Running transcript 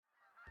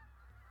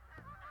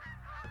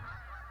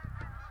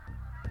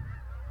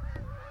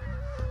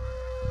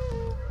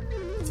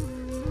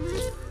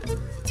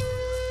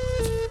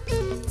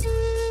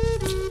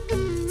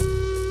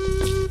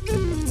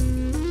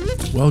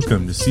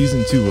Welcome to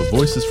Season 2 of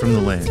Voices from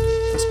the Land,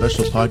 a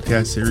special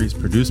podcast series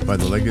produced by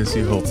the Legacy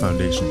of Hope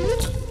Foundation.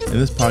 In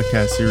this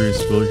podcast series,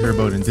 we'll hear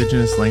about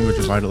Indigenous language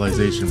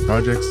revitalization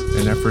projects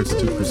and efforts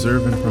to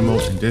preserve and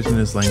promote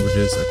Indigenous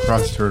languages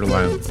across Turtle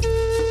Island.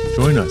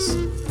 Join us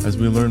as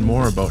we learn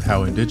more about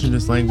how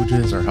Indigenous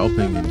languages are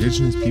helping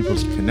Indigenous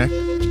peoples connect,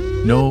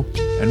 know,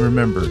 and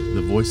remember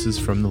the voices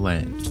from the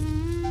land.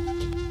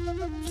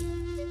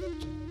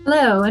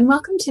 Hello, and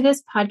welcome to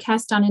this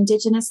podcast on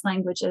Indigenous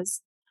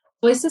languages.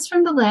 Voices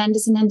from the Land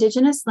is an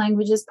Indigenous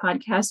languages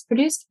podcast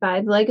produced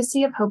by the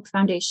Legacy of Hope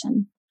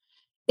Foundation.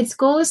 Its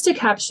goal is to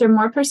capture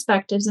more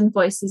perspectives and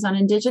voices on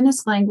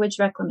Indigenous language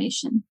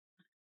reclamation.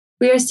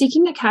 We are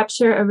seeking to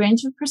capture a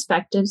range of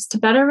perspectives to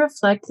better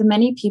reflect the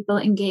many people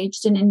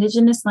engaged in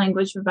Indigenous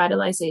language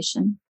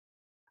revitalization.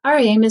 Our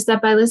aim is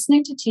that by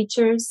listening to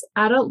teachers,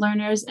 adult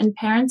learners, and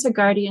parents or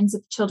guardians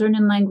of children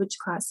in language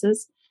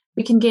classes,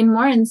 we can gain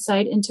more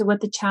insight into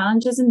what the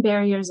challenges and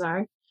barriers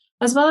are,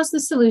 as well as the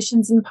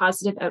solutions and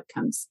positive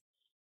outcomes.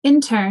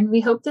 In turn,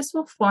 we hope this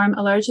will form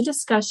a larger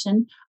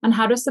discussion on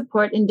how to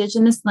support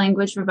Indigenous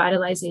language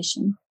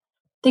revitalization.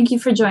 Thank you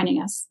for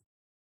joining us.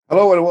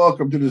 Hello and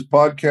welcome to this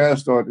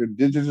podcast on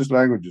Indigenous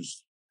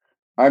languages.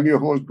 I'm your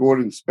host,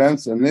 Gordon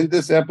Spence, and in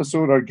this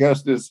episode, our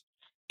guest is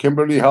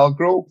Kimberly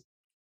Halcrow.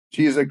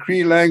 She is a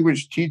Cree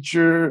language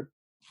teacher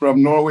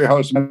from Norway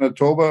House,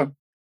 Manitoba.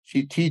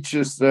 She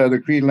teaches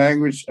the Cree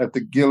language at the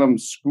Gillam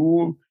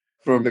school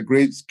from the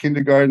grades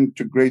kindergarten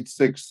to grade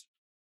 6.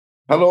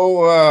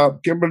 Hello,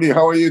 Kimberly.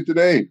 How are you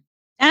today?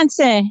 Hello,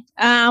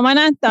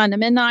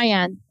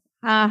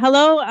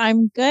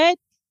 I'm good.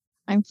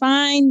 I'm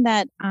fine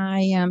that I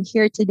am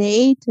here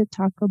today to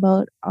talk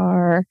about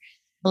our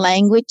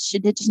language,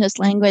 Indigenous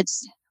language.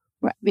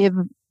 How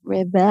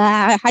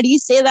do you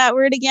say that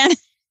word again?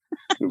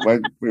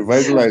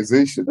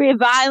 Revitalization.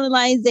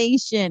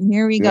 Revitalization.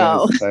 Here we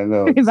go. I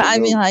know.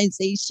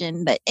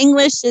 Revitalization. The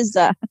English is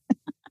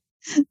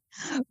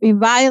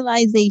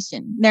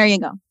revitalization. There you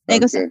go. There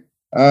you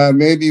go.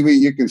 Maybe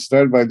you can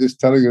start by just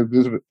telling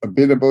us a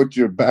bit about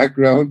your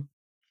background,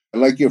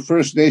 like your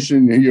First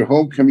Nation, your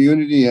home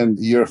community, and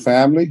your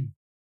family.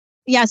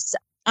 Yes,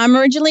 I'm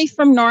originally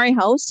from Norway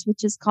House,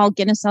 which is called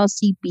Guinness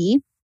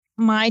LCP.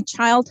 My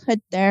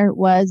childhood there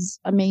was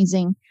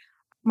amazing.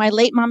 My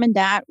late mom and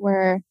dad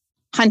were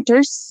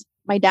hunters.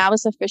 My dad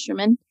was a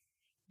fisherman,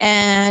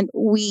 and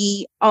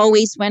we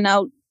always went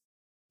out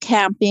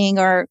camping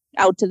or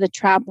out to the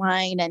trap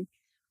line, and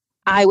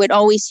I would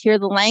always hear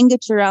the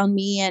language around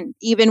me. And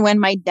even when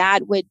my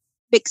dad would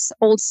fix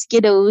old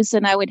skiddos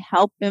and I would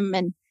help him,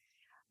 and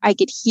I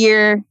could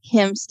hear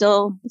him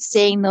still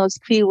saying those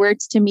Cree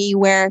words to me,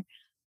 where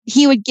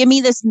he would give me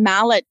this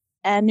mallet.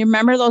 And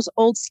remember those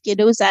old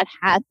skiddos that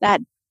had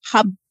that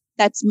hub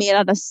that's made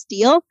out of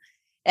steel?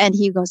 And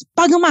he goes,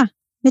 Pagama,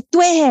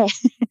 metwe,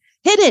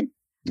 hit it,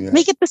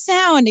 make it the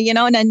sound,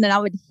 and then I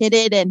would hit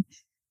it. And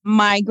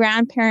my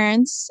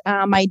grandparents,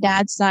 my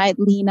dad's side,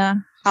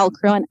 Lena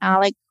Halcrow and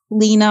Alec.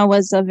 Lena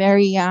was a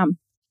very,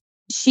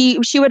 she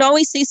would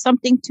always say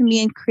something to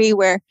me in Cree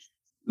where,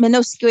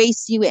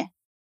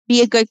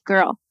 be a good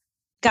girl.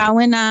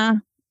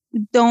 Gawina,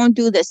 don't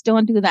do this,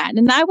 don't do that.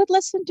 And I would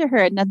listen to her,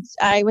 and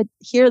I would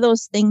hear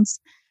those things,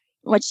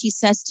 what she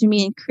says to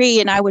me in Cree,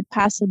 and I would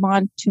pass them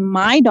on to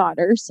my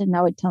daughters, and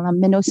I would tell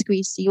them, de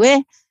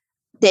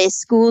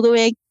school,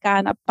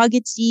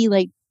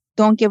 like,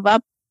 don't give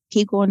up,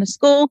 keep going to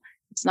school.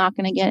 It's not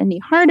going to get any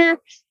harder.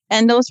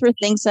 And those were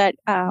things that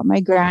my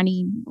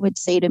granny would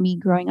say to me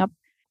growing up.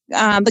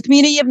 The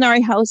community of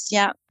Norway House,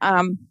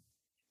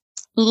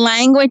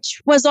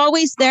 language was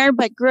always there,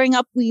 but growing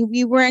up,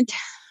 we weren't,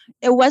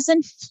 it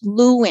wasn't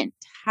fluent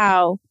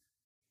how,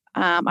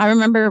 I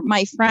remember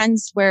my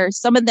friends where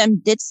some of them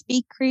did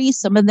speak Cree,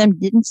 some of them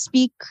didn't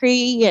speak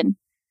Cree,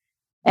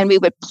 and we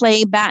would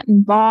play bat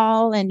and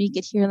ball, and you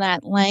could hear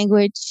that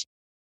language.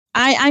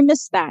 I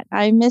miss that.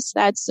 I miss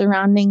that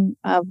surrounding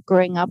of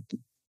growing up.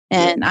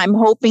 And I'm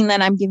hoping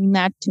that I'm giving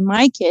that to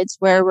my kids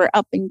where we're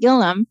up in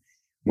Gillam,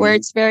 where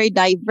it's very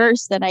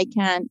diverse that I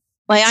can,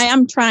 like, I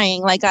am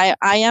trying, like I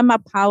am a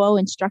Pow Wow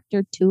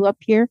instructor too up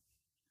here.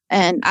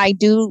 And I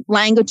do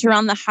language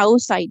around the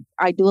house. I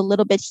do a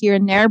little bit here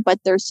and there,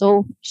 but they're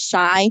so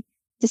shy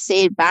to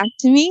say it back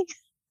to me.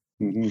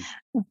 Mm-hmm.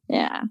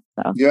 Yeah.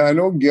 So. Yeah, I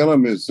know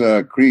Gillam is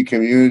a Cree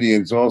community,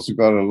 and it's also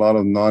got a lot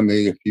of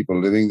non-native people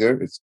living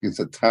there. It's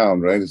a town,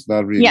 right? It's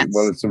not really,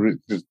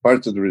 there's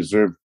parts of the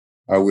reserve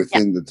are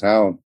within the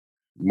town.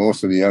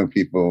 Most of the young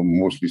people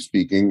mostly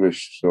speak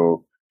English.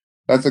 So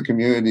that's a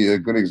community, a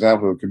good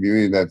example of a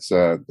community that's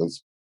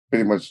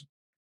pretty much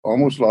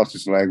almost lost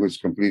its language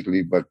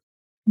completely, but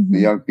the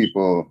young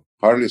people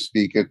hardly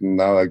speak it. And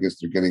now I guess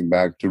they're getting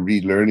back to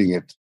relearning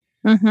it.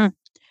 Mm-hmm.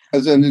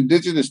 As an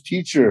Indigenous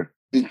teacher,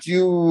 did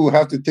you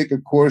have to take a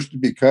course to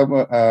become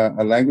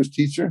a language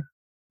teacher?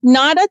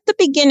 Not at the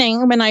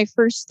beginning when I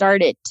first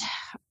started.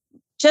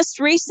 Just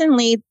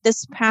recently,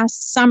 this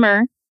past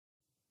summer,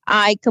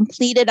 I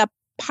completed a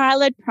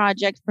pilot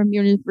project from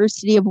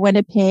University of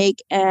Winnipeg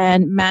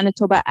and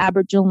Manitoba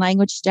Aboriginal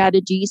Language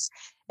Strategies.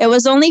 It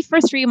was only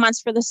for 3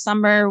 months for the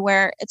summer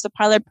where it's a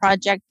pilot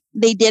project.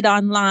 They did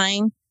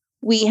online.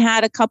 We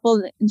had a couple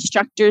of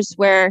instructors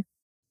where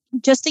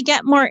just to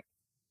get more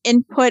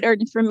input or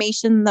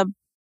information, the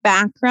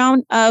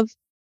background of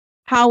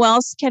how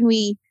else can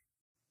we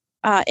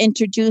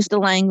introduce the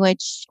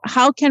language?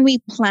 How can we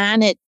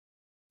plan it?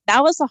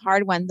 That was a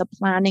hard one, the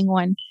planning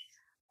one.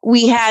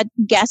 We had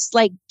guests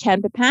like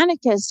Ken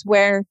Papanicus,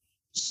 where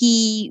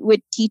he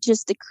would teach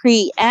us the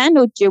Cree and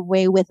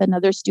Ojibwe with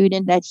another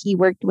student that he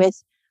worked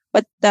with.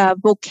 But the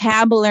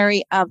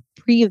vocabulary of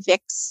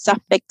prefix,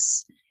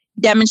 suffix,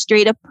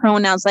 demonstrative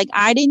pronouns, like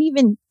I didn't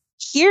even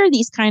hear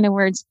these kind of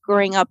words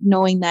growing up,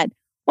 knowing that,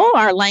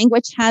 our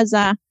language has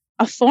a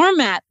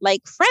format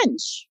like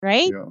French,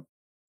 right? Yeah.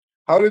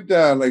 How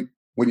did,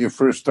 when you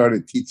first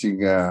started teaching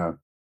the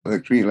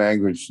Cree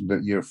language,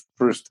 your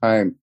first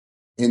time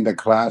in the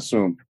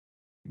classroom,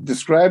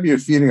 describe your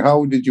feeling.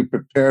 How did you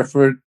prepare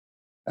for it?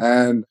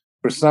 And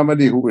for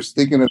somebody who was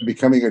thinking of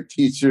becoming a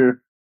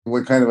teacher,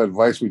 what kind of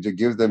advice would you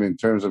give them in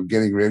terms of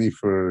getting ready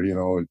for,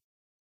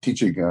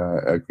 teaching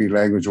a Cree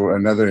language or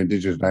another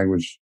Indigenous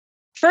language?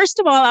 First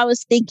of all, I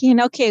was thinking,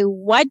 okay,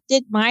 what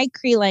did my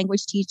Cree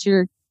language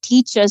teacher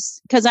teach us?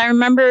 Because I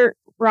remember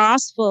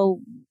Rossville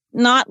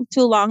not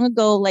too long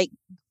ago, like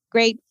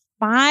grade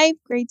 5,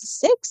 grade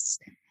 6,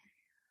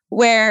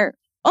 where,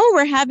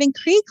 we're having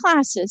Cree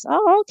classes.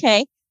 Oh,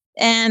 okay.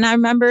 And I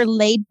remember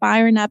late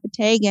Byron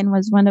Apatagan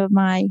was one of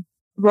my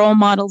role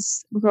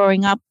models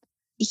growing up.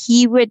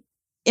 He would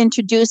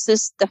introduce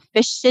us the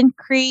fish in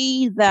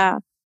Cree,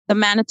 the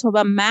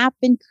Manitoba map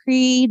in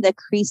Cree, the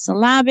Cree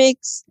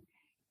syllabics.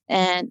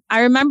 And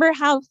I remember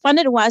how fun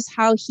it was,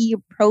 how he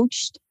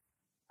approached,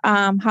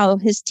 how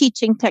his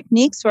teaching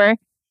techniques were.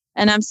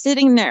 And I'm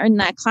sitting there in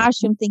that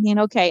classroom thinking,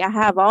 okay, I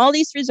have all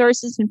these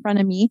resources in front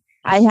of me.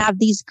 I have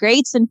these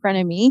grades in front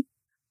of me.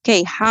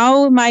 Okay,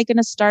 how am I going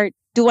to start?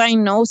 Do I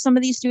know some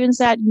of these students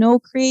that know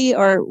Cree,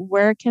 or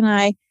where can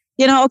I,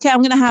 okay,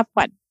 I'm going to have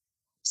fun.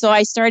 So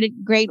I started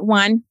grade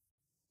 1.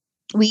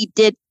 We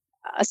did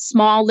a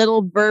small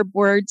little verb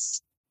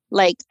words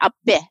like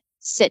ape,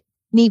 sit,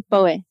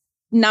 nipoe,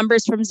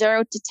 numbers from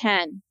 0 to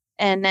 10.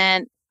 And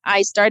then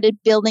I started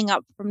building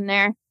up from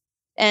there.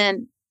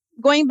 And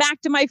going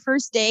back to my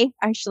first day,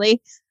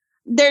 actually,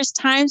 there's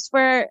times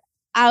where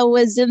I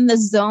was in the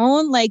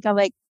zone. I'm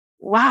like,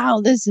 wow,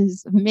 this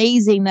is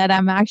amazing that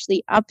I'm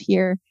actually up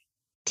here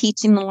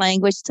teaching the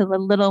language to the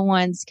little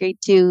ones, grade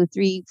 2,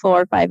 3,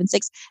 4, 5, and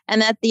 6.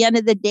 And at the end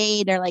of the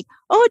day, they're like,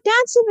 oh,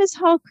 dancing, Miss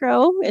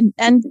Halcrow.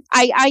 And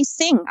I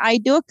sing. I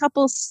do a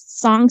couple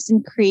songs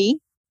in Cree.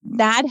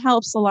 That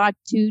helps a lot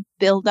to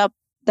build up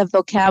the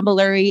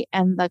vocabulary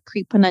and the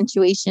Cree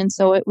pronunciation.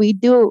 So I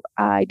do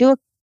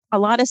a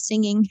lot of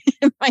singing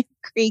in my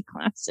Cree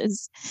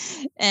classes.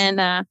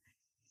 And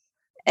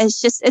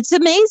it's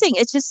amazing.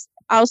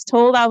 I was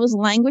told I was a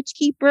language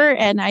keeper,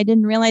 and I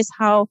didn't realize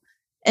how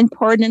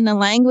important the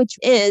language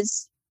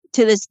is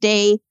to this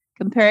day,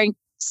 comparing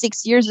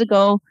 6 years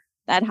ago,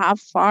 that how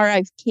far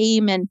I've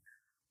came. And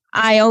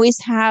I always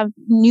have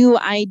new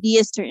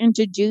ideas to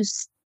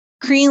introduce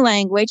Cree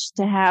language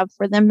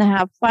for them to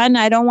have fun.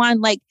 I don't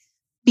want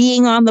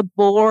being on the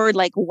board,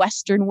 like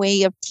Western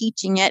way of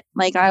teaching it.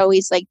 I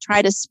always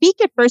try to speak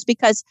it first,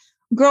 because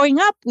growing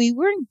up, we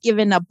weren't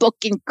given a book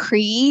in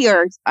Cree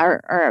or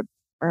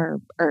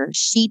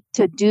sheet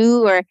to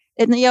do,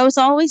 it was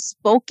always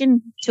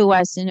spoken to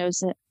us. And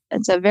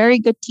it's a very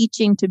good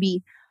teaching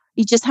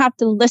you just have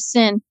to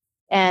listen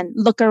and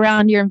look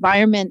around your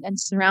environment and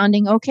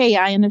surrounding. Okay,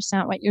 I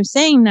understand what you're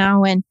saying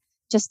now, and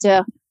just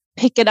to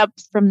pick it up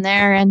from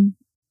there. And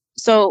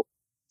so,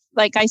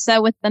 like I said,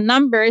 with the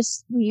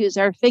numbers, we use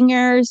our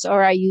fingers,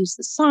 or I use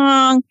the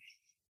song.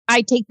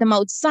 I take them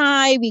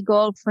outside. We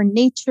go out for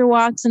nature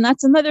walks. And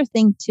that's another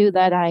thing too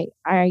that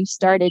I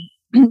started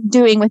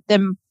doing with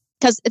them,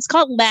 because it's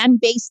called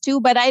land-based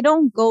too, but I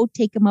don't go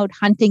take them out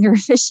hunting or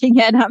fishing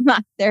yet. I'm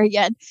not there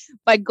yet.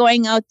 But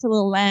going out to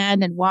the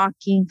land and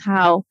walking,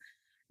 how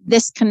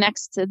this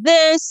connects to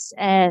this.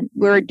 And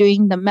we're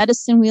doing the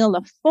medicine wheel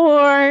of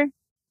 4.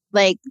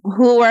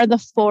 Who are the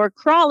 4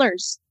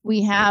 crawlers?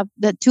 We have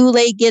the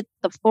 2-legged,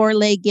 the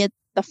 4-legged,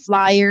 the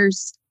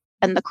flyers,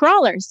 and the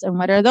crawlers. And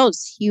what are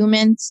those?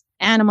 Humans,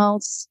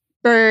 animals,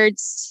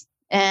 birds,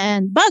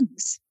 and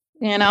bugs.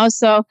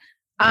 So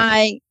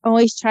I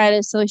always try to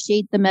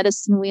associate the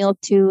medicine wheel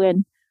too.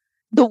 And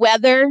the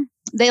weather,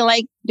 they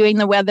like doing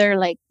the weather,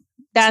 like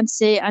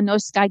danse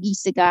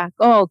anoskagisiga.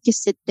 Oh,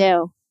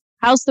 kisiteo.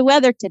 How's the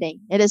weather today?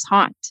 It is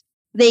hot.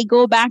 They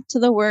go back to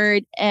the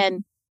word,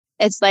 and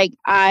it's like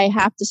I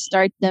have to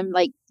start them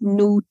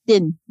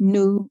Newton.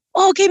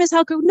 Oh, okay, Miss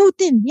Halcrow,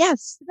 Newton.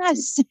 Yes.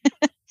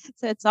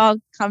 So it's all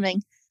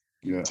coming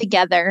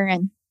together.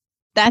 And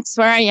that's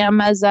where I am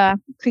as a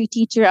Cree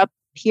teacher up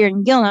here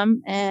in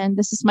Gillam. And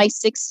this is my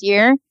 6th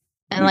year.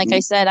 And like I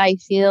said, I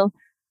feel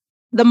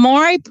the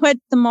more I put,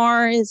 the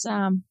more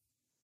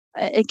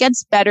it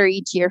gets better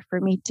each year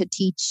for me to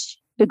teach,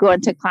 to go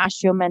into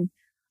classroom and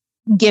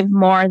give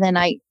more than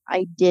I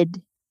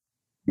did.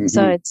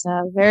 So it's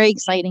very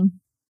exciting.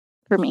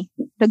 for me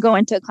to go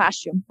into a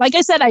classroom. Like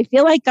I said, I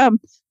feel like I'm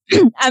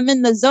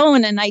in the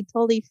zone and I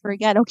totally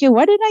forget, okay,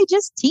 what did I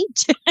just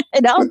teach?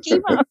 It all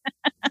came up.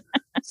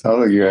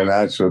 Sounds like you're a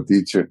natural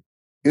teacher.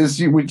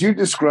 Would you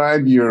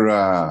describe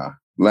your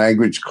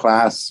language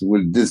class?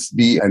 Would this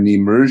be an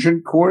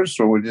immersion course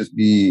or would this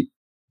be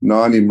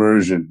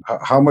non-immersion?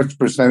 How much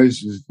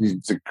percentage is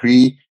the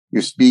Cree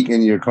you speak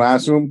in your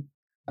classroom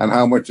and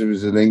how much of it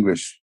is in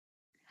English?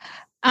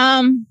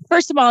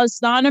 First of all, it's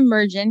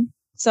non-immersion.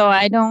 So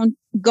I don't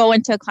go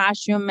into a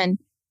classroom and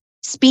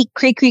speak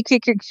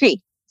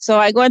Cree. So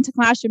I go into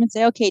classroom and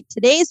say, okay,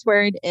 today's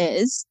word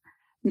is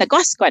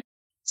nagosquat.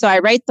 So I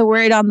write the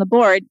word on the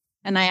board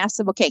and I ask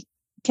them, okay,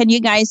 can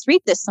you guys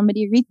read this?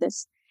 Somebody read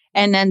this.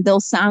 And then they'll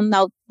sound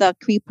out the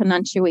Cree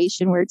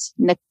pronunciation words,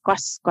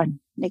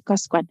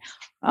 nagosquat.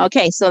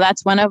 Okay, so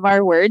that's one of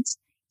our words.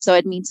 So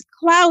it means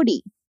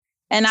cloudy.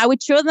 And I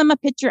would show them a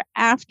picture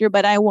after,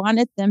 but I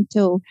wanted them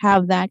to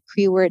have that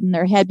Cree word in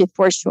their head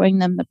before showing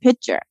them the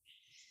picture.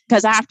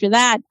 Because after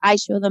that, I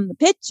show them the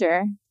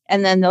picture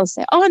and then they'll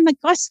say, oh,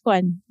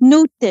 nagosquat,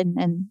 Newton.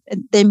 And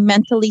they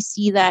mentally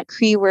see that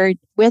Cree word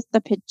with the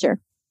picture.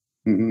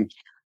 Mm-hmm.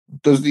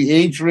 Does the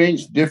age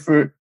range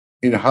differ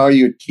in how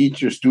you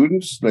teach your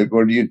students?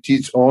 Or do you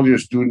teach all your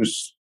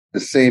students the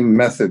same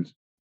method?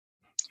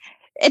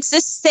 It's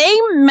the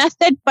same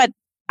method, but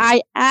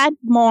I add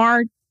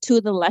more to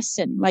the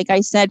lesson. Like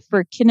I said,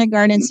 for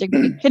kindergartens,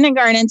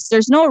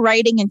 there's no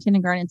writing in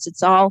kindergartens.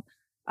 It's all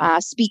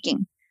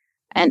speaking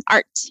and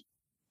art.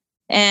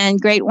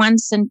 And grade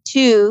 1s and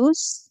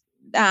 2s,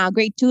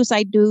 grade 2s,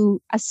 I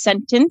do a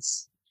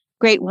sentence.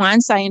 Grade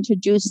 1s, I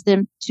introduce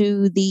them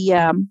to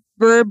the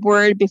verb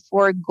word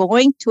before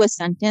going to a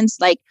sentence,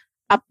 like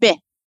ape.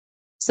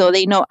 So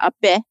they know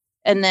ape.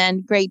 And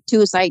then grade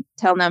 2s, I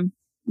tell them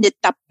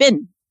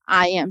nitapin,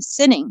 I am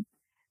sitting.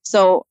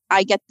 So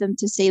I get them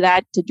to say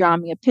that to draw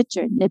me a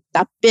picture.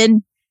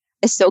 Nitapin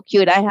is so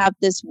cute. I have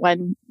this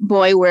one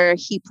boy where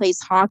he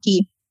plays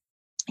hockey.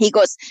 He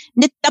goes,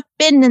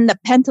 nitapin in the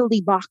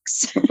penalty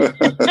box.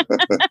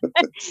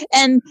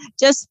 And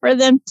just for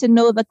them to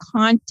know the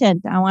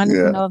content, I wanted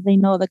to know if they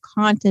know the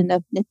content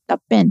of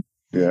nitapin.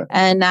 Yeah.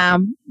 And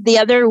the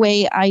other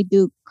way I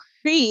do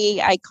Cree,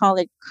 I call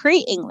it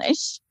Cree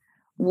English,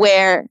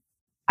 where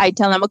I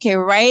tell them, okay,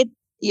 write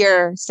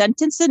your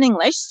sentence in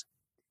English.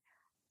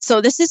 So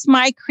this is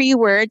my Cree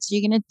word. So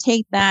you're going to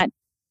take that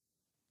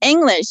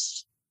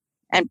English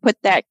and put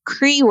that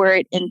Cree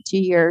word into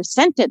your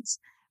sentence.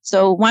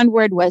 So one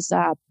word was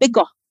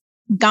bigo,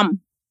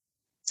 gum.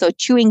 So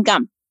chewing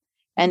gum.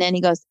 And then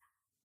he goes,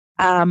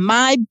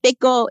 my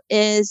bigo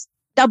is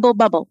double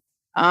bubble.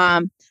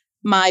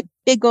 My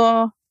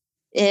bigo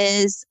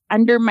is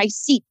under my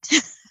seat.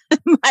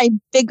 My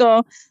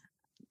bigo,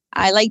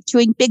 I like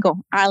chewing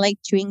bigo. I like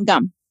chewing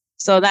gum.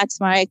 So that's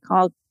why I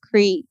call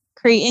Cree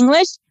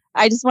English.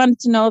 I just wanted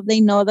to know if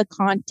they know the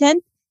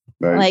content.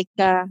 Right.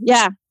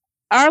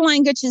 Our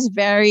language is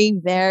very,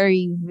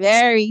 very,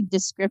 very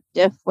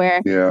descriptive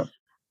where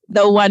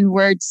the one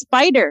word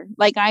spider,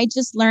 like I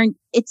just learned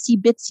Itsy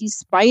Bitsy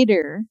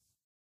Spider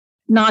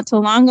not too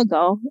long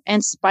ago.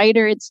 And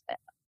spider,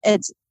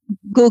 it's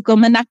Google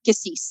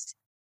Manakisis.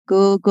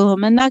 Google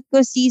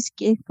Manakisis,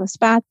 Kiko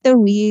Spata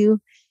Wheel.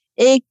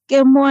 Eke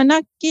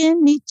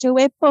Monakin,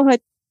 Nichoe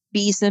Poet,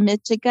 Bisa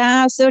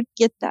Michiga, so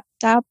get that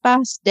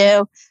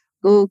tapastel.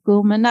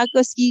 Google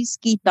Manakisis,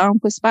 Kitam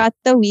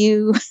Spata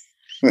Wheel.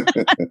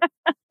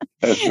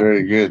 That's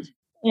very good.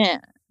 Yeah.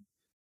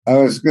 I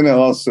was going to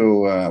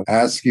also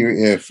ask you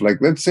if,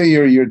 let's say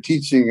you're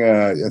teaching,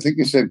 I think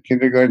you said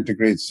kindergarten to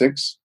grade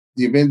 6.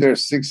 You've been there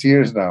 6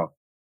 years now.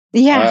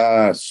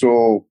 Yeah.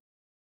 So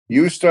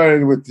you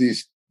started with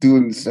these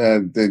students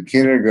at the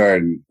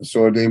kindergarten.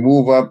 So they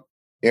move up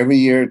every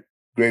year,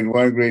 grade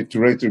 1, grade 2,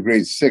 right to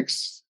grade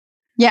 6.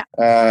 Yeah.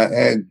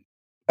 And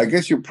I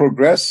guess you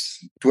progress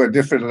to a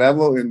different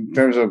level in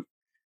terms of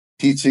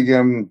teaching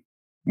them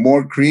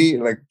more Cree.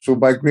 So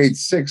by grade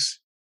 6,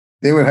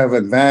 they would have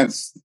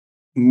advanced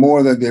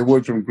more than they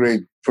would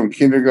from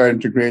kindergarten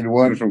to grade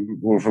 1,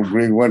 from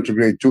grade 1 to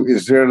grade 2.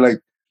 Is there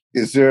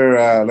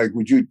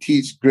would you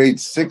teach grade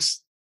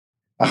 6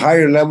 a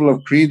higher level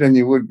of Cree than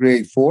you would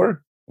grade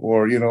 4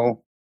 or,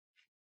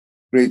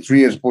 grade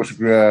 3 as opposed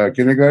to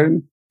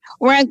kindergarten?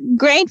 We're at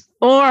grade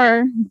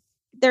 4,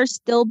 they're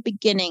still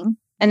beginning.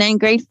 And then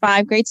grade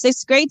 5, grade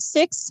 6,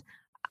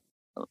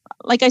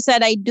 like I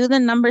said, I do the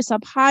numbers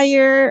up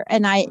higher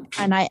and I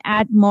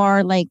add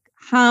more like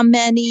how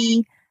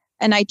many,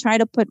 and I try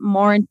to put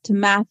more into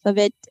math of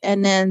it.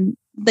 And then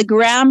the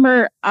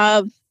grammar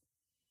of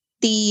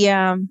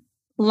the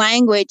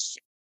language,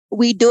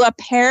 we do a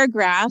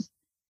paragraph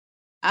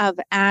of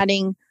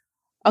adding,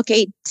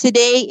 okay,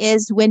 today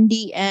is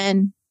windy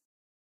and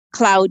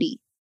cloudy.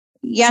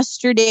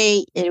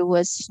 Yesterday it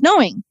was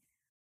snowing.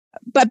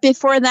 But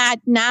before that,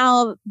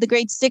 now the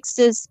grade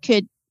 6s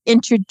could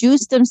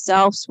introduce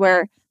themselves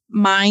where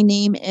my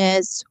name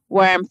is,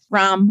 where I'm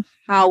from,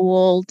 how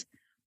old,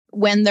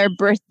 when their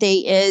birthday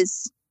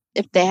is,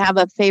 if they have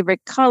a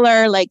favorite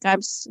color, like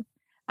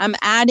I'm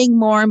adding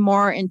more and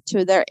more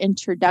into their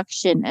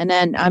introduction. And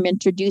then I'm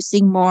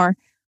introducing more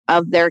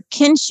of their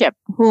kinship,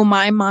 who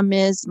my mom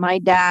is, my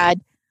dad,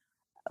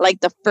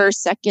 like the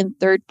first, second,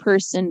 third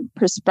person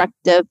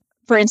perspective.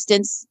 For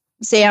instance,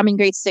 say I'm in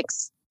grade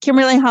 6.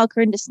 Kimberly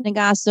Halcrow is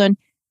Nagason.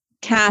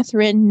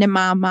 Catherine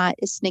Nimama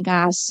is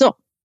Nagaso.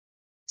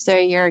 So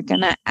you're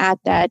going to add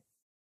that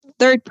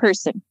third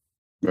person.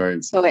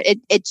 Right. So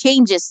it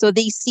changes. So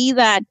they see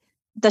that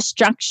the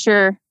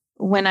structure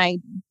when I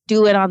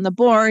do it on the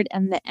board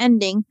and the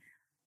ending.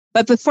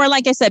 But before,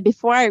 like I said,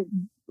 before I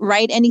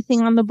write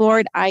anything on the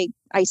board, I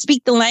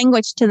speak the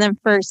language to them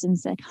first and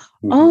say,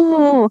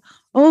 oh,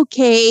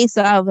 okay.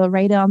 So I'll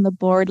write it on the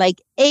board,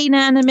 like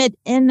inanimate,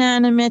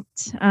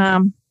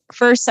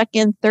 first,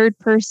 second, third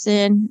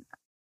person.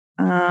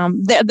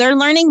 They're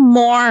learning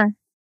more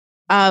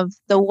of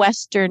the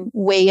Western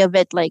way of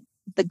it, like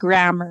the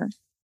grammar.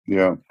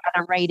 Yeah.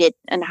 How to write it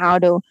and how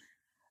to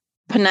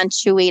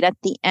pronunciate at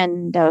the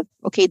end of,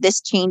 okay,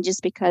 this changes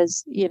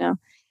because,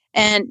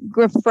 and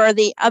for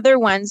the other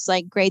ones,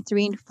 like grade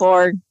 3 and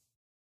 4,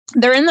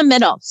 they're in the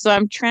middle. So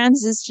I'm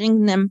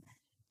transitioning them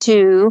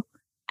to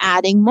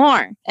adding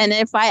more. And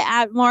if I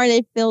add more,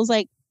 it feels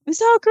like,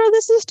 oh, girl,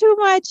 this is too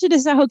much. It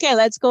is okay.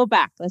 Let's go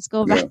back.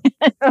 Yeah.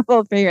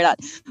 We'll figure it out.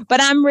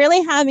 But I'm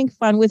really having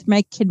fun with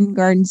my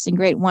kindergartens and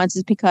grade 1s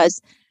is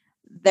because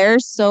they're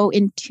so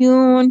in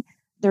tune.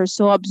 They're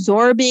so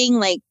absorbing.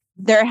 Like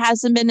there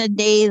hasn't been a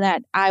day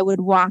that I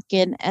would walk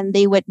in and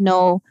they would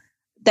know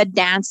the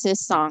dances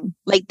song.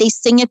 Like they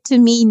sing it to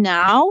me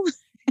now.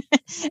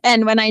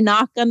 And when I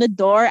knock on the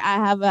door,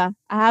 I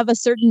have a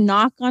certain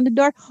knock on the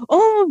door.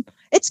 Oh,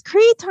 it's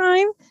Cree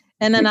time.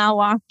 And then I'll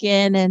walk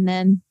in and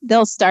then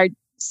they'll start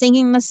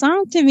singing the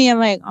song to me. I'm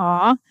like,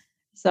 aw.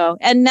 So,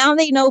 and now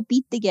they know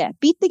beat the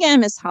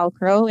game, Miss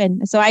Halcrow.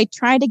 And so I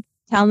try to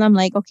tell them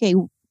like, okay,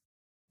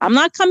 I'm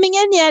not coming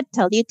in yet.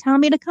 Tell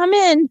me to come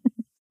in.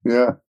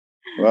 Yeah.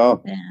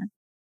 Well, yeah.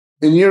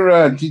 In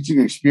your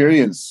teaching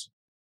experience,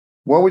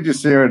 what would you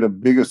say are the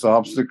biggest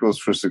obstacles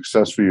for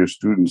success for your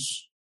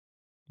students?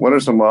 What are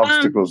some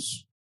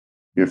obstacles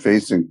you're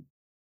facing?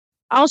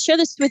 I'll share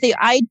this with you.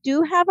 I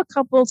do have a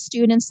couple of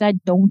students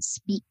that don't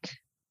speak.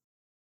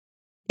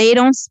 They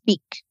don't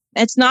speak.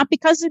 It's not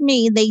because of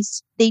me.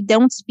 They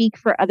don't speak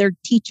for other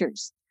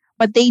teachers,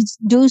 but they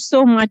do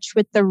so much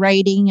with the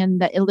writing and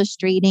the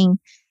illustrating.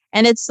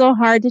 And it's so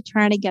hard to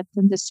try to get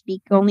them to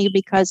speak only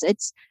because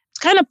it's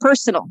kind of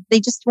personal. They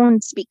just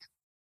won't speak.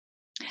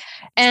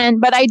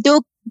 But I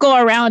do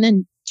go around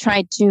and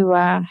try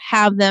to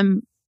have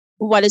them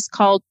what is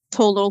called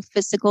total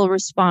physical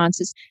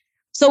responses.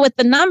 So with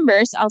the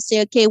numbers, I'll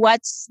say, okay,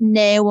 what's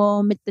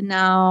newo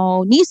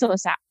mitanaw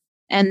niso-sa?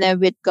 And then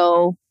we'd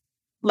go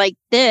like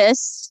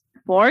this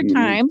 4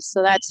 times.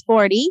 So that's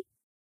 40.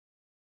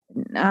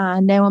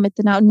 Newo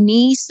mitanaw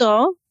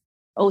niso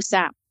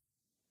osa.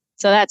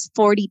 So that's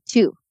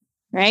 42,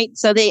 right?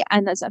 So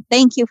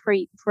thank you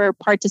for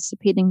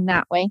participating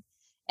that way.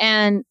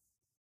 And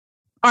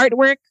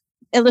artwork,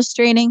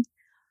 illustrating.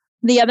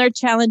 The other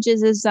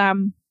challenges is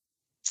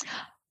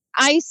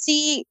I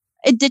see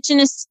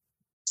Indigenous,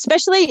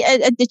 especially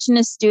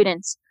Indigenous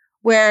students,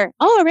 where,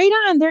 oh, right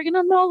on, they're going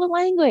to know the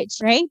language,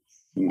 right?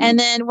 And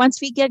then once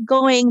we get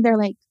going, they're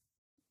like,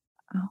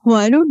 well,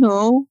 I don't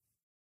know.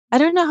 I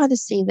don't know how to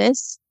say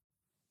this.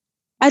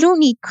 I don't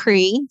need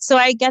Cree. So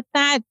I get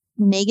that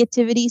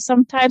negativity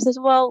sometimes as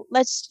well.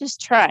 Let's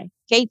just try.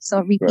 Okay.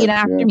 So repeat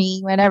after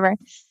me, whatever.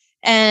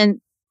 And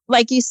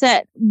like you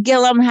said,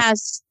 Gillam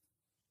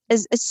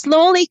is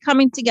slowly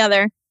coming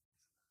together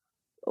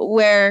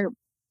where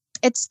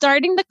it's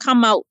starting to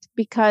come out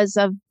because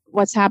of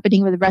what's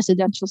happening with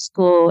residential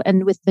school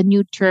and with the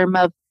new term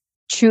of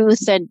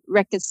truth and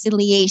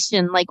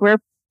reconciliation. Like we're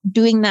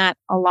doing that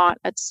a lot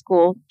at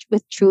school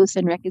with truth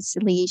and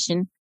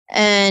reconciliation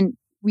and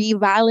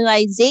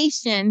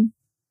revitalization.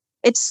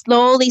 It's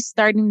slowly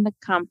starting to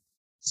come.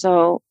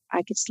 So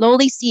I could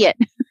slowly see it.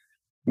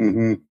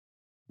 Mm-hmm.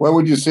 What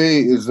would you say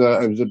is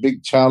a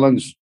big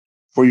challenge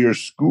for your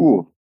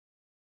school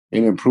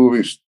in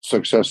improving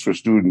success for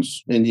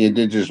students in the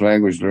Indigenous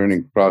language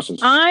learning process?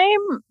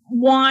 I'm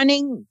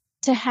wanting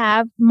to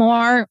have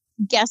more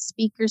guest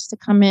speakers to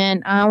come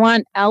in. I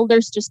want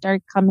elders to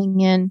start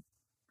coming in.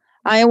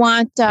 I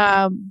want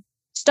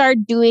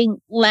start doing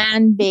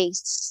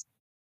land-based.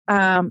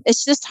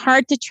 It's just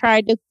hard to try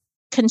to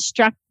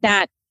construct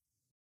that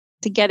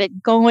to get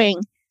it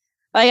going.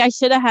 Like I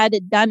should have had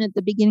it done at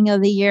the beginning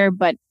of the year,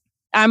 but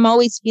I'm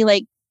always feel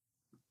like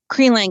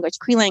Cree language,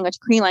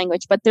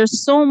 but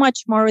there's so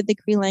much more with the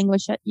Cree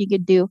language that you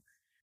could do.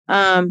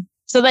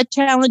 So the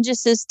challenge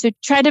is to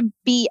try to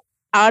be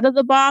out of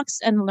the box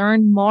and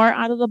learn more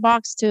out of the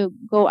box, to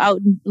go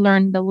out and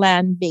learn the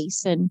land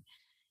base and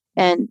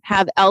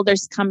have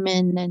elders come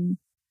in and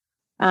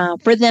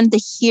for them to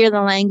hear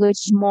the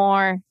language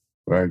more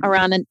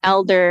around an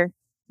elder,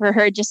 for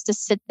her just to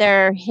sit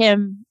there,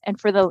 him, and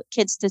for the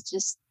kids to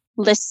just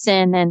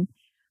listen. And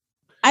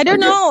I don't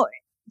know.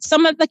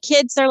 Some of the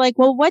kids are like,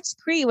 well, what's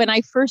Cree? When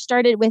I first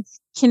started with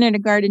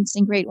kindergartens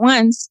and grade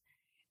 1s,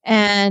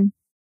 and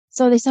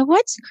So they said,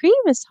 what's Cree,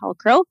 Miss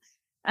Halcrow?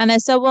 And I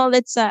said, well,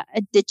 it's a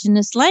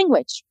Indigenous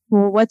language.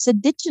 Well, what's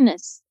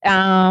Indigenous?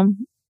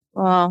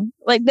 Well,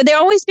 like they've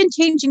always been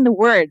changing the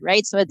word,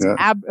 right? So it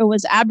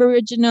was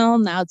Aboriginal,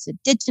 now it's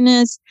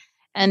Indigenous.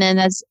 And then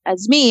as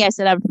me, I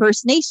said, I'm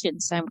First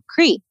Nations, I'm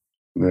Cree.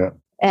 Yeah.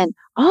 And,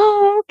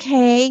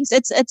 okay. So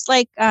it's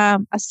like a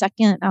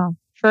second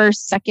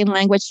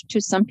language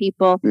to some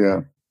people.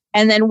 Yeah.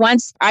 And then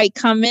once I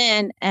come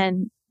in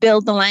and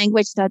build the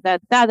language, they're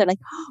like,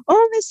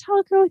 oh, Miss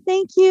Halcrow,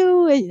 thank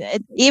you.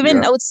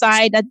 Even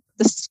outside at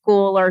the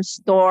school or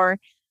store,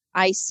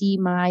 I see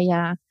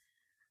my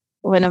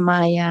one of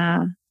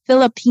my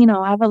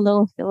Filipino. I have a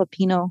little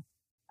Filipino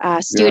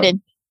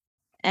student,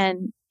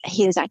 and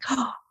he was like,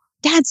 oh,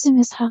 dancing,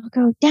 Miss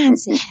Halcrow,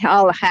 dancing,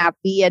 all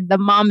happy. And the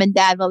mom and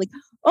dad were like,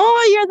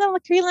 oh, you're the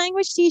Cree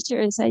language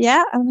teacher. I said,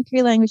 yeah, I'm the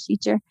Cree language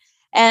teacher.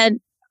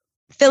 And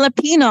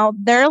Filipino,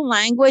 their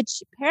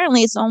language,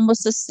 apparently it's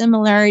almost a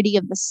similarity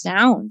of the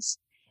sounds.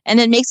 And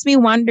it makes me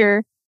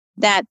wonder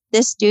that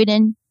this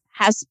student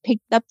has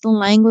picked up the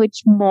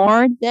language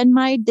more than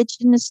my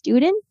Indigenous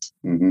student.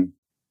 Mm-hmm.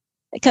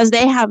 Because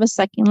they have a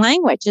second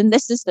language, and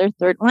this is their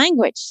third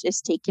language, is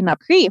taking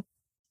up Cree.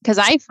 Because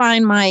I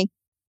find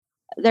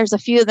there's a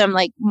few of them,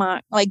 like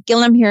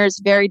Gillam here is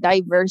very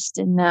diverse.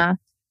 And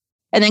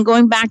then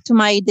going back to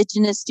my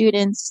Indigenous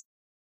students,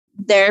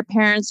 their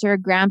parents or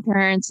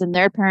grandparents and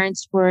their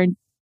parents were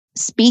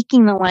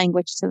speaking the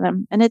language to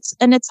them. And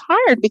it's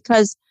hard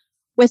because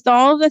with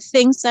all the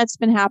things that's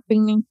been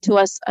happening to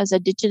us as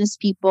Indigenous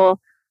people,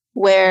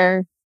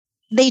 where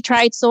they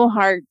tried so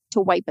hard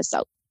to wipe us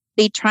out.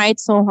 They tried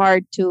so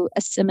hard to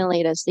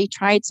assimilate us. They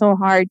tried so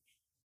hard,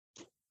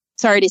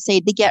 sorry to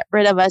say, to get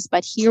rid of us.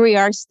 But here we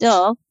are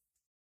still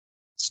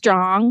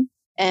strong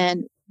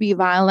and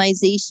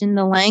revitalization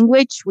the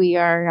language. We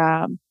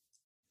are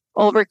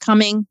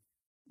overcoming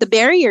the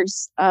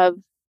barriers of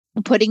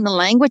putting the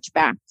language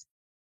back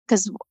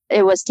because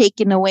it was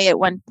taken away at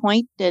one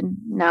point and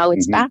now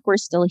it's back. We're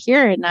still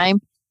here. And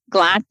I'm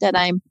glad that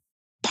I'm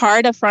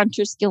part of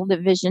Frontier Skill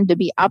Division to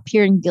be up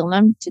here in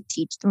Gillam to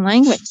teach the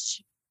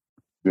language.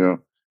 Yeah.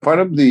 Part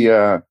of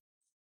the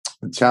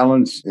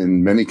challenge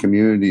in many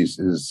communities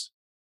is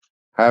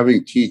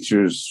having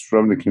teachers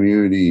from the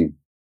community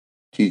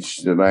teach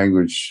the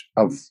language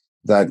of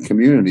that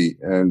community.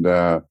 And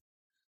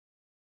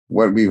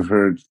what we've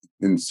heard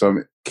in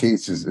some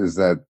cases is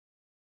that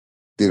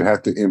they'd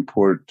have to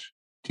import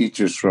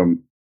teachers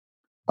from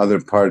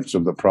other parts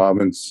of the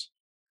province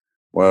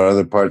or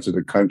other parts of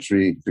the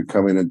country to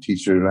come in and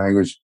teach their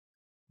language.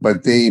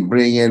 But they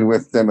bring in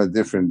with them a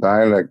different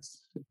dialect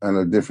and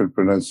a different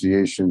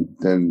pronunciation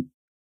than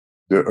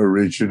the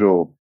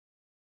original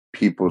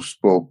people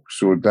spoke.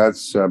 So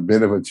that's a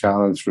bit of a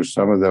challenge for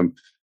some of them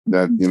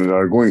that,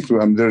 are going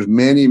through. There's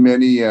many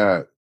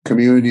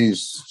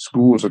communities,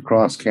 schools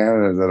across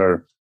Canada that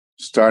are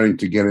starting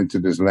to get into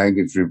this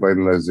language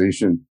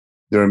revitalization.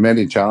 There are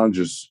many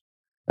challenges.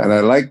 And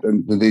I like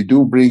them. They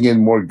do bring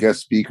in more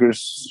guest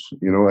speakers,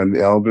 and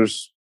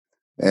elders.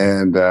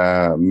 And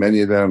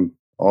many of them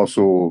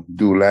also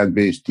do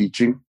land-based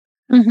teaching.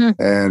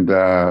 Mm-hmm. And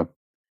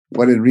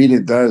what it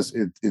really does,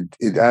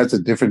 it adds a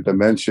different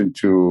dimension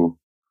to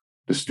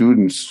the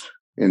students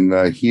in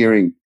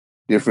hearing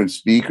different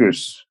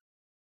speakers,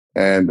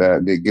 and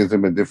it gives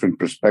them a different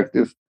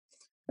perspective,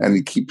 and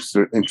it keeps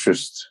their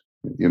interest,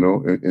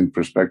 in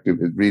perspective.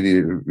 It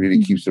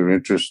really keeps their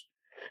interest.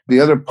 The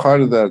other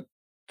part of that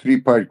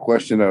 3-part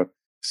question of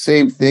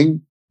same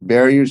thing,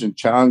 barriers and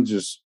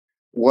challenges.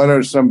 What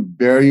are some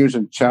barriers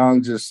and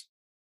challenges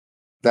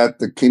that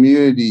the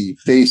community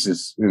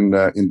faces in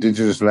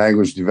Indigenous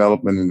language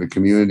development in the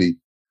community?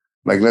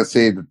 Like, let's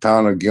say the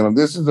town of Gillam.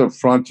 This is a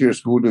frontier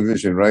school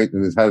division, right?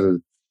 And it has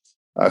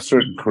a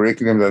certain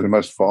curriculum that it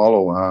must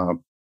follow.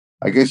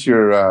 I guess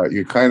you're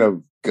kind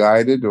of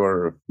guided,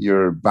 or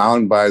you're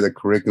bound by the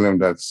curriculum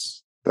that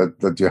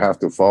you have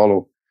to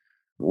follow.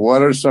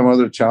 What are some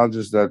other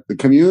challenges that the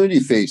community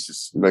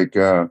faces? Like,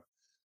 are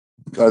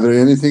there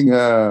any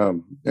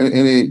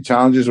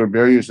challenges or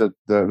barriers that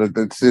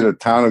let's say the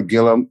town of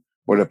Gillam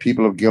or the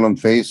people of Gillam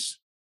face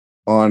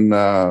on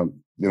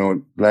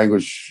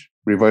language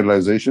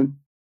revitalization?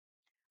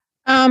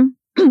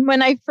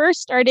 When I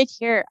first started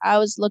here, I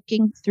was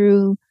looking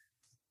through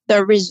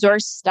the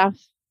resource stuff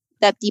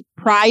that the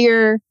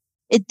prior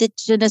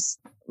Indigenous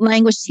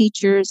language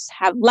teachers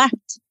have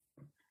left.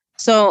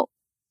 So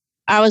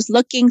I was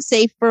looking,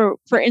 say, for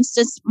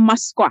instance,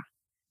 Musqueam.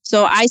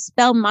 So I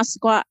spell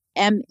Musqueam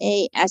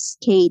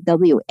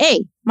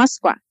Maskwa,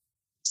 Musqueam.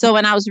 So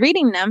when I was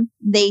reading them,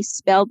 they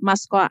spelled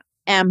Musqueam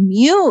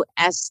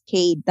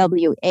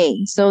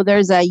Muskwa. So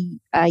there's a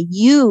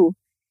U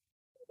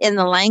in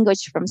the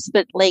language from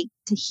Split Lake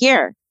to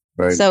here.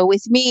 Right. So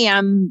with me,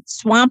 I'm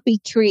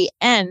Swampy Cree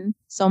N.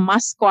 So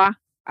Musqueam,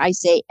 I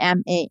say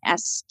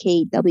Maskwa,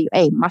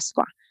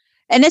 Musqueam.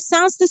 And it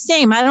sounds the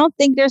same. I don't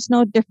think there's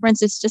no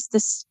difference. It's just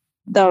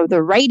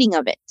the writing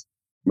of it.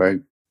 Right.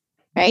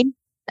 Right.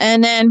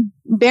 And then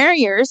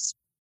barriers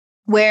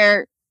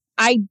where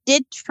I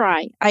did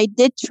try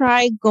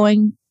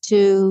going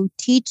to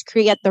teach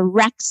Cree at the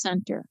rec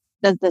center.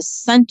 The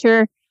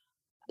center,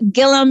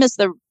 Gillam is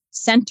the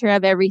center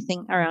of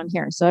everything around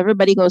here. So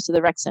everybody goes to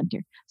the rec center.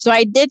 So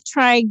I did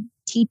try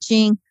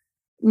teaching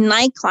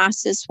night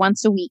classes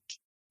once a week.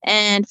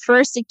 And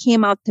first it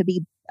came out to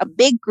be a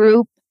big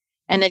group,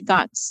 and it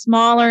got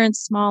smaller and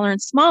smaller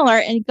and smaller.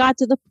 And it got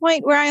to the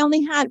point where I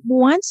only had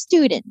one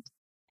student.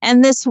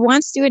 And this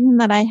one student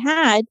that I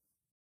had,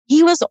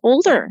 he was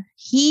older.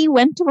 He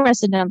went to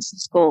residential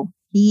school.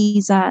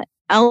 He's an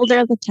elder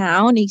of the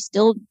town. He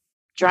still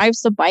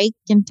drives the bike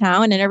in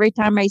town. And every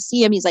time I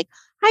see him, he's like,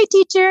 "Hi,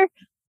 teacher."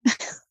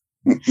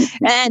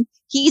 And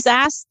he's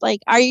asked,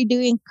 like, "Are you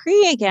doing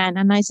Cree again?"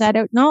 And I said,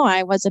 "No,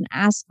 I wasn't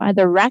asked by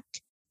the rec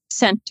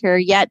center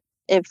yet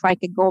if I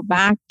could go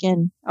back."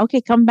 And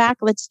okay, come back.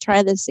 Let's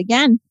try this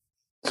again.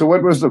 So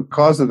what was the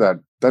cause of that?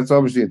 That's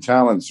obviously a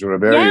challenge or a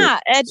barrier. Yeah,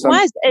 it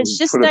was. It's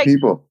just for the like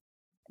people.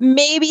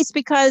 Maybe it's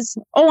because,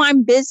 oh,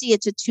 I'm busy.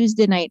 It's a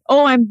Tuesday night.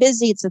 Oh, I'm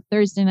busy. It's a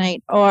Thursday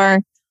night. Or,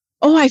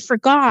 oh, I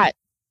forgot.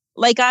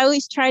 Like I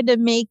always try to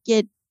make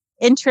it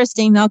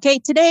interesting. Okay,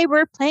 today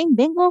we're playing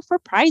bingo for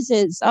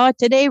prizes. Oh,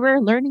 today we're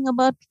learning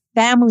about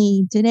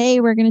family. Today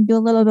we're going to do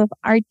a little bit of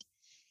art.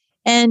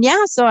 And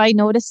yeah, so I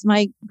noticed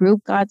my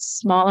group got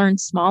smaller and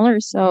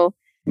smaller. So,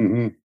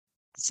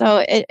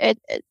 so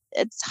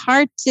it's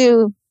hard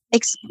to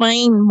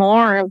explain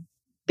more of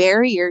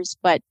barriers,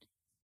 but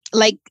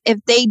like if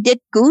they did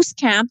goose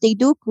camp, they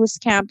do goose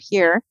camp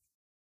here.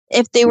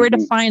 If they were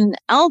to find an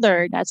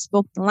elder that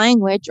spoke the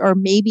language, or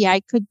maybe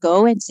I could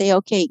go and say,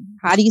 okay,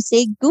 how do you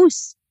say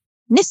goose?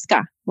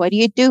 Niska. What do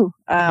you do?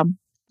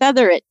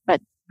 Feather it,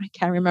 but I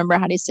can't remember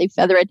how to say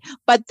feather it.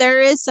 But there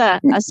is a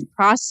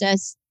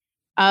process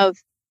of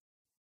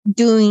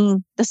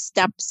doing the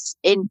steps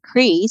in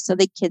Cree so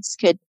the kids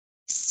could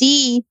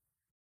see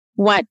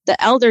what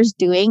the elder's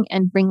doing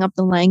and bring up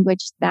the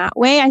language that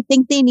way. I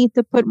think they need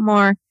to put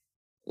more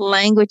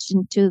language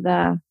into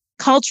the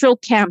cultural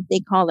camp, they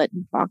call it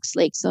in Fox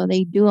Lake. So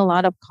they do a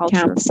lot of culture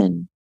camps,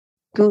 and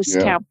goose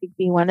camp would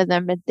be one of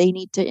them. But they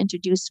need to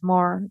introduce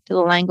more to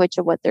the language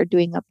of what they're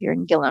doing up here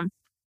in Gillam.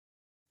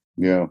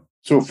 Yeah.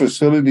 So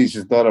facilities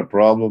is not a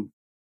problem.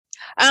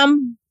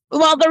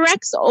 Well, the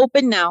rec's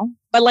open now,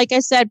 but like I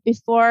said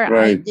before,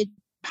 I did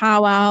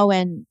powwow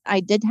and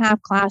I did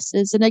have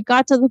classes, and it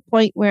got to the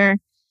point where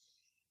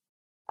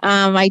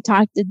I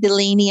talked to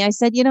Delaney. I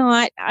said, you know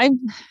what? I'm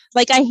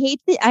like, I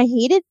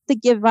hated to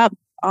give up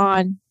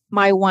on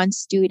my one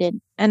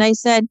student. And I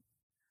said,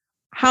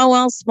 how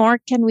else more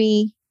can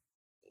we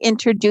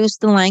introduce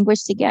the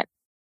language to get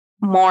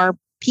more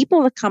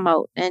people to come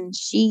out? And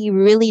she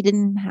really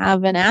didn't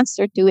have an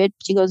answer to it.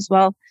 She goes,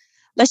 well,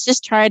 let's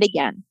just try it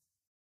again.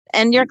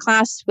 End your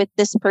class with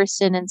this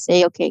person and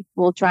say, okay,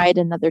 we'll try it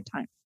another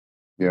time.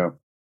 Yeah.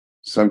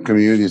 Some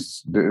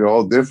communities, they're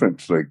all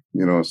different. Like,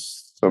 you know,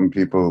 some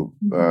people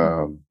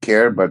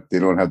care, but they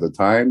don't have the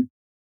time.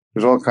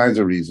 There's all kinds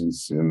of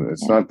reasons. And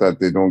it's not that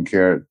they don't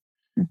care.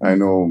 I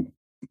know,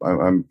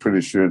 I'm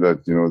pretty sure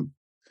that, you know,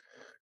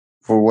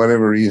 for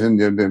whatever reason,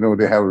 they know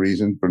they have a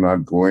reason for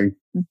not going.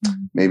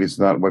 Maybe it's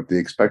not what they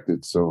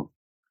expected. So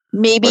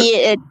maybe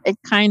it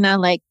kind of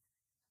like,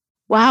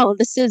 wow,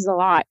 this is a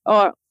lot.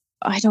 Or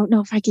I don't know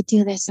if I could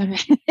do this. know,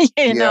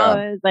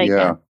 it's like,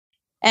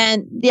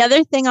 and the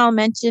other thing I'll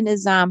mention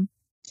is,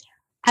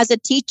 as a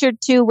teacher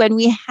too, when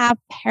we have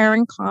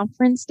parent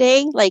conference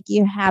day, like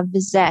you have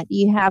Vizette,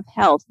 you have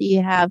health,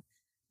 you have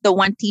the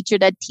one teacher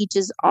that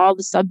teaches all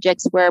the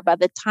subjects, where by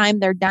the time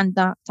they're done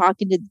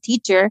talking to the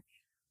teacher,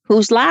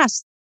 who's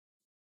last?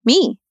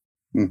 Me,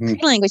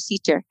 language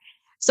teacher.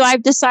 So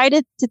I've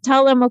decided to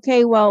tell them,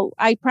 okay, well,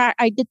 I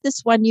did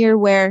this one year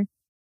where,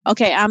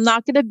 okay, I'm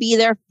not going to be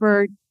there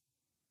for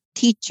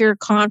teacher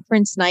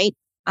conference night.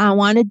 I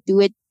want to do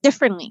it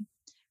differently.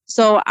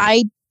 So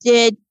I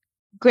did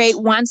grade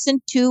 1s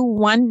and 2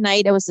 one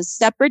night. It was a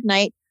separate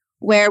night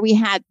where we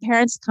had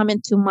parents come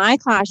into my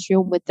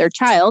classroom with their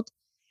child.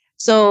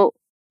 So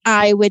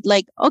I would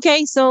like,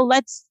 okay, so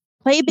let's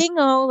play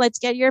bingo. Let's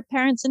get your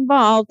parents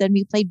involved. And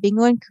we played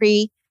bingo in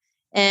Cree.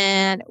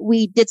 And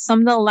we did some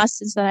of the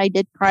lessons that I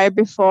did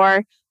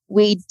before.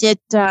 We did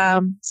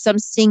some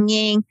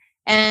singing.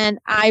 And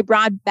I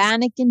brought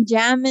bannock and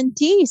jam and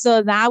tea.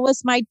 So that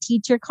was my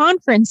teacher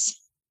conference.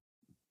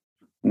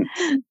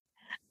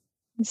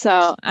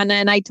 So, and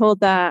then I told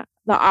the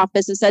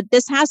office, I said,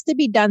 this has to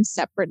be done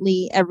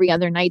separately every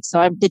other night. So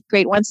I did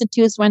grade 1s and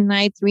 2s one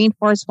night, 3 and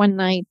 4s one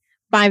night,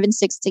 5 and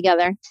 6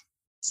 together.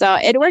 So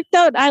it worked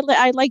out.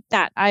 I like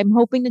that. I'm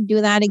hoping to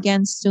do that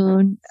again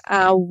soon.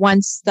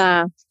 Once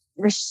the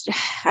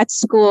at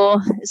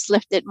school is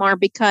lifted more,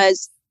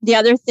 because the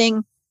other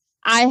thing,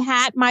 I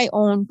had my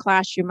own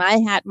classroom. I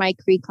had my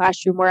Cree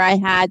classroom where I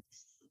had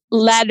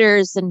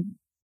letters and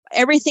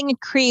everything in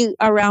Cree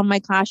around my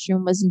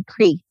classroom was in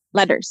Cree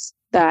letters.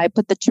 I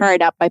put the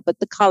chart up. I put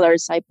the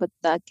colors. I put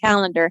the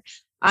calendar.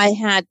 I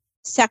had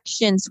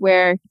sections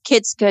where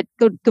kids could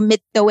go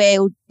commit the way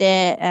out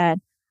there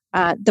and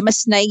the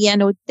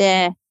masnayan out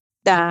there,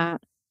 the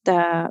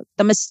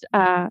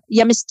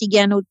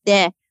yamistigan out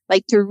there,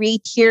 like to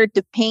read here,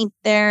 to paint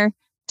there,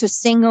 to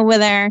sing over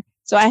there.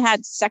 So I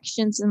had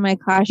sections in my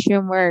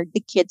classroom where the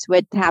kids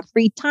would have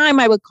free time,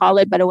 I would call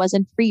it, but it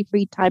wasn't free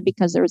time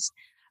because there was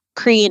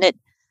Cree in it.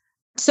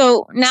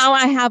 So now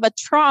I have a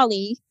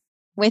trolley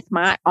with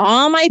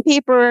all my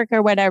paperwork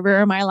or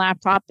whatever, my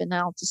laptop, and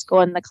I'll just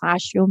go in the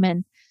classroom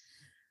and,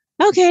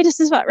 okay, this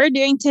is what we're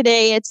doing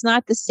today. It's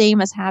not the same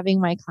as having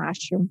my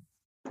classroom.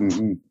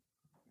 Mm-hmm.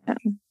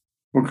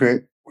 Okay,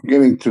 we're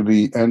getting to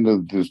the end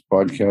of this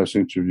podcast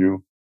interview.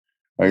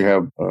 I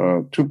have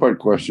a two-part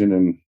question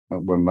and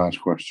one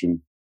last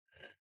question.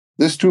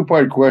 This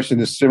two-part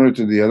question is similar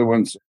to the other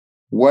ones.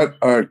 What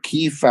are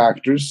key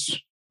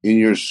factors in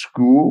your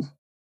school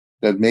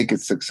that make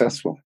it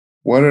successful?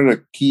 What are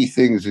the key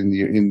things in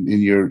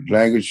your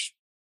language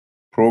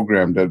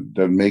program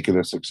that make it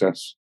a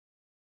success?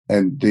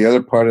 And the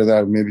other part of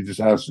that, maybe just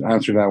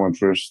answer that one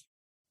first.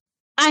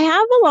 I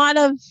have a lot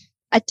of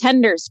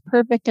attenders,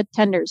 perfect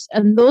attenders,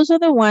 and those are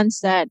the ones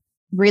that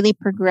really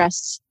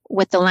progress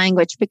with the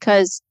language,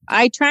 because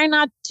I try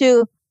not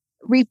to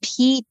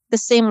repeat the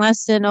same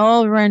lesson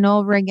over and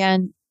over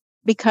again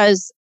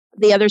because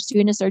the other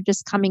students are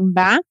just coming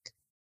back.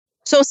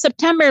 So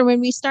September,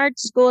 when we start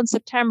school in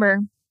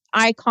September,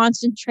 I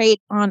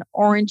concentrate on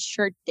Orange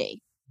Shirt Day.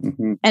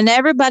 Mm-hmm. And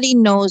everybody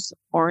knows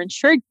Orange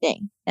Shirt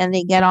Day. And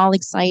they get all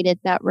excited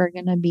that we're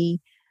going to be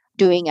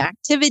doing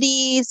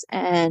activities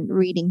and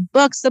reading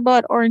books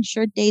about Orange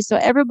Shirt Day. So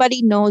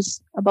everybody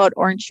knows about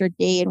Orange Shirt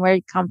Day and where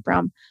it come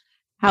from,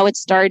 how it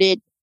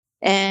started,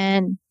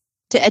 and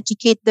to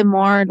educate them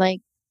more, like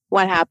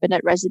what happened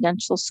at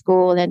residential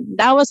school. And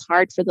that was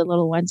hard for the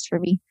little ones for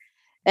me.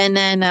 And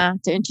then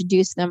to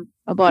introduce them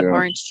about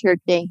Orange Shirt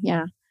Day.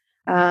 Yeah.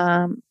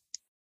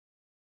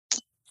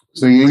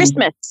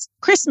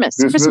 Christmas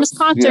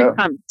concert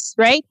comes,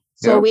 right?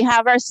 So we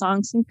have our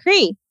songs in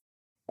Cree,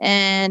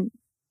 and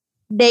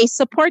they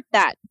support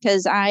that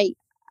because I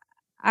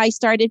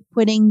started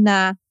putting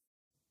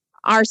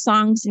our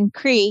songs in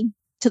Cree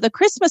to the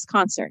Christmas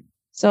concert.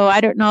 So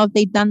I don't know if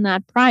they've done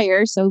that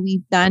prior. So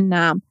we've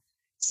done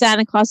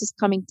Santa Claus is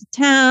Coming to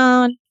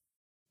Town,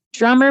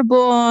 Drummer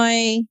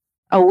Boy,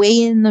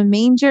 Away in the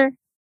Manger.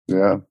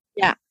 Yeah.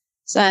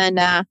 So, and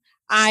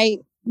I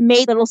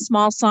made little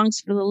small songs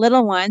for the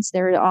little ones.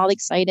 They were all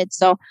excited.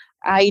 So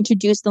I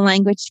introduced the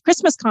language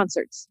Christmas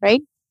concerts,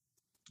 right?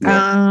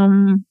 Yeah.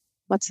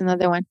 What's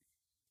another one?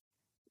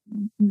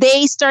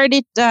 They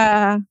started,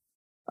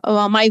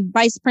 my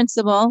vice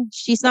principal,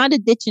 she's not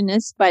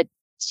Indigenous, but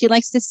she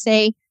likes to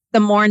say the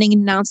morning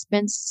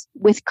announcements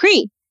with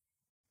Cree.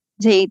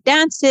 Say,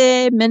 dance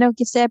it,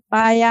 menokise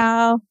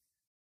payaw,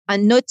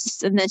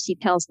 anuts, and then she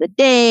tells the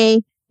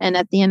day. And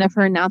at the end of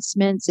her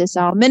announcements is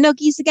all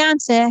menokise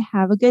ganse,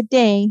 have a good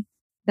day.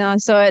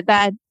 So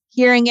that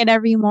hearing it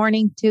every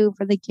morning too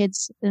for the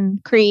kids in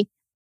Cree,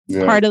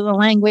 part of the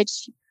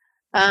language.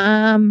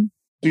 Do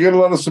you get a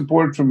lot of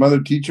support from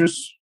other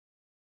teachers?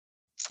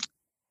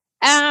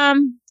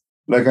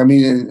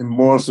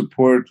 Moral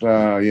support,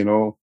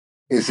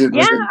 is it?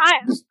 Yeah,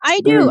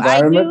 I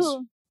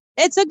do.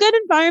 It's a good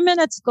environment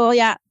at school.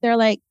 Yeah. They're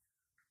like,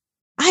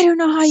 I don't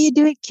know how you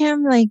do it,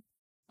 Kim. Like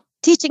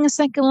teaching a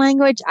second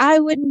language, I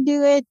wouldn't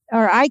do it,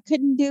 or I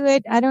couldn't do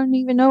it. I don't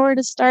even know where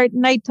to start.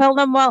 And I tell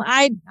them, well,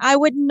 I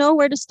wouldn't know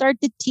where to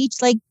start to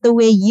teach like the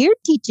way you're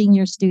teaching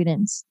your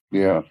students.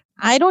 Yeah.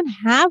 I don't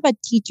have a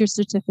teacher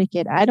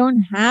certificate. I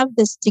don't have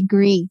this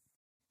degree.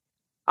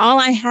 All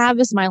I have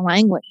is my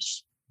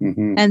language.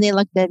 Mm-hmm. And they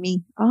looked at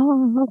me,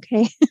 oh,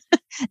 okay.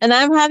 And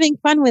I'm having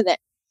fun with it.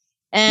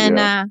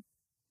 And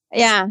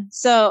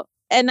so,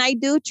 and I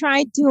do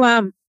try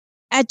to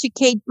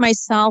educate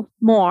myself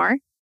more.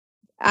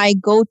 I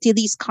go to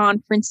these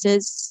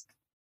conferences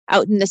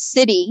out in the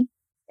city,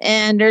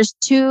 and there's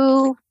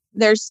two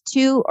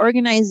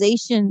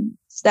organizations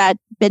that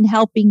been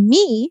helping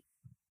me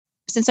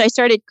since I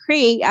started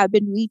Cree. I've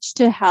been reached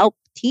to help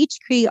teach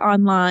Cree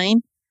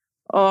online,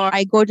 or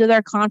I go to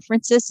their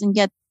conferences and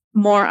get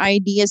more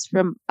ideas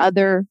from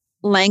other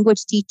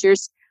language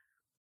teachers,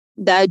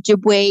 the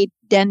Ojibwe,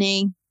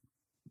 Dene,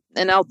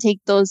 and I'll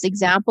take those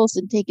examples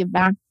and take it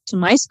back to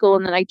my school,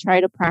 and then I try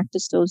to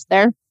practice those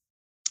there.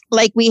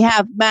 Like we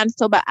have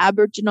Manitoba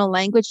Aboriginal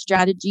language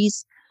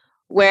strategies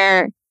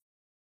where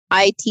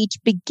I teach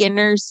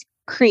beginners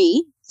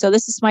Cree. So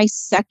this is my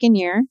second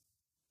year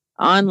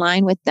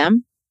online with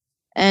them.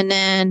 And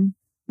then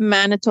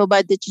Manitoba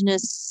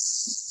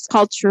Indigenous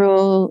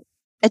Cultural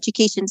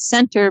Education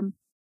Center,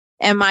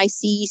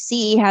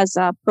 MICEC, has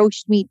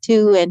approached me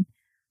too. And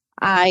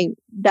I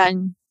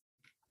done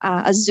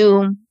a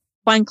Zoom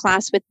fun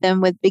class with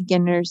them with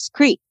beginners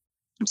Cree.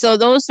 So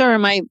those are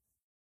my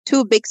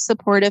two big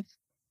supportive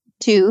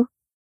too.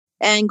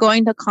 And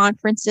going to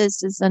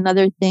conferences is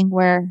another thing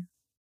where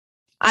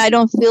I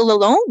don't feel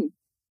alone.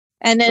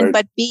 And then,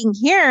 but being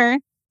here,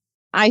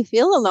 I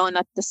feel alone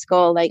at the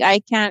school. Like I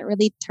can't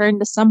really turn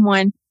to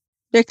someone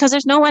because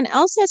there's no one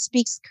else that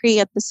speaks Cree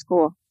at the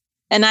school.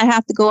 And I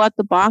have to go out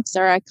the box,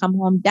 or I come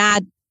home,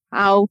 Dad,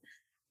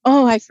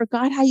 I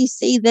forgot how you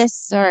say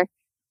this, or,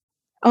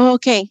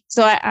 okay.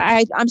 So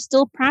I'm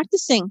still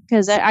practicing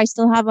because I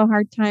still have a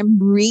hard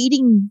time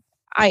reading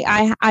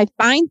I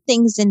find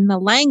things in the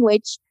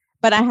language,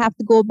 but I have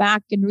to go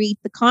back and read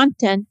the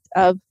content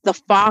of the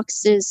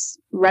foxes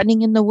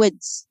running in the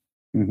woods.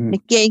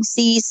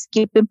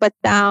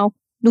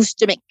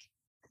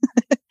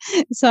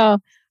 So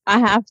I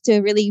have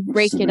to really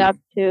break it up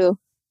to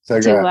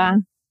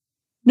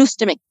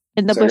Nustamik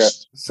in the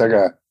bush.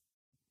 Saga.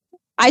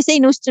 I say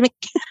Nustamik.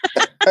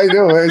 I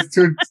know, it's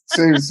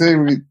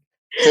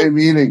same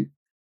meaning.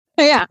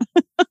 Yeah.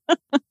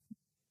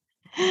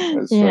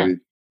 That's funny.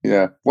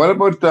 Yeah. What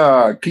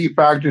about key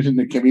factors in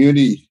the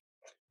community?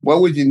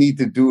 What would you need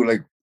to do?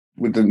 Like,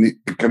 would the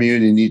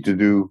community need to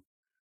do?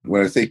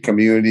 When I say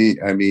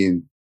community, I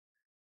mean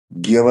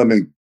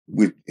Gillam,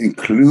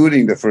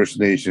 including the First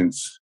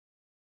Nations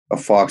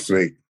of Fox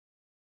Lake.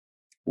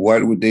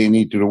 What would they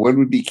need to do? What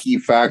would be key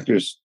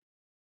factors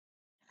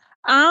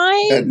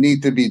that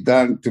need to be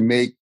done to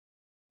make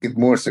it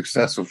more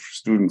successful for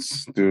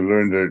students to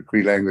learn their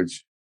Cree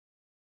language?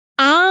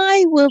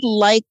 I would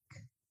like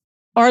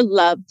or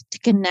love to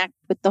connect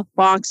with the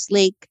Fox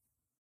Lake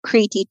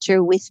Cree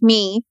teacher with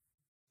me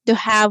to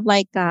have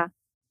like a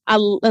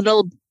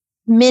little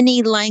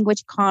mini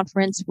language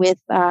conference with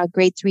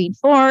grade 3 and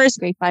 4s,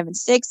 grade 5 and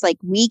 6. Like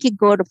we could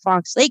go to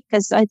Fox Lake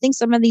because I think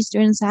some of these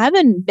students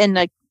haven't been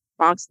to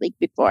Fox Lake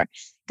before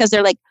because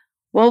they're like,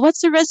 well,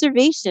 what's the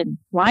reservation?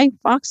 Why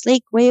Fox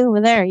Lake way over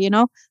there? You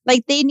know,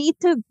 like they need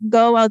to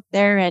go out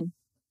there and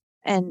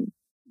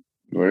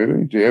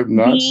really? They have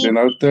not been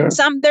out there?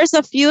 There's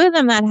a few of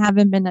them that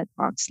haven't been at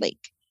Fox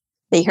Lake.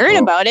 They heard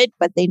about it,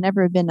 but they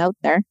never been out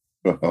there.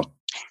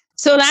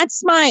 So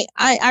that's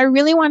I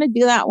really want to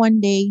do that one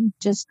day,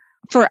 just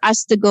for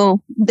us to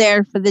go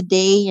there for the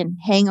day and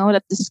hang out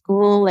at the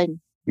school and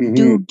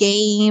do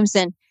games,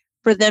 and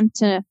for them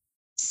to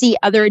see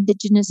other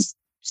Indigenous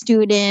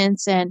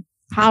students and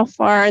how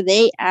far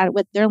they at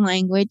with their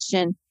language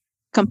and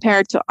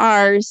compared to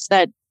ours.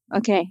 That,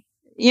 okay,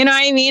 you know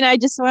what I mean? I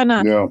just want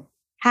to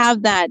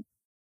have that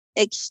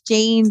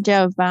exchange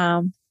of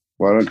why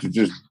don't you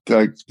just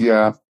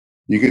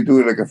you could do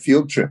it like a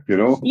field trip, you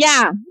know?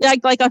 Yeah,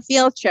 like a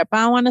field trip.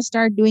 I want to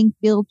start doing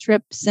field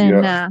trips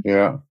and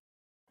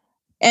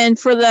and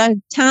for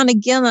the town of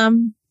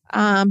Gillam,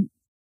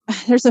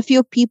 there's a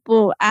few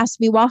people ask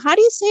me, well, how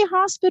do you say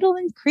hospital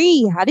in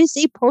Cree? How do you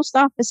say post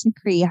office in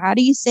Cree? How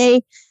do you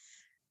say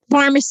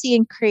pharmacy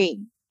in Cree?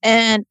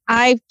 And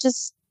I've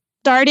just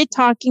started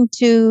talking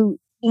to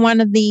one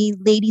of the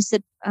ladies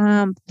at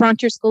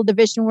Frontier School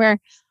Division where,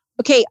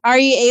 okay, are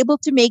you able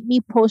to make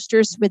me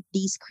posters with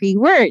these Cree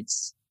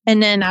words?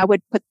 And then I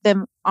would put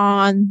them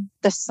on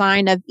the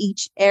sign of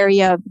each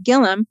area of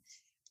Gillam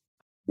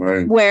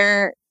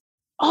where,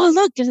 oh,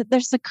 look,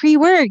 there's a Cree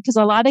word. Because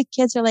a lot of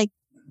kids are like,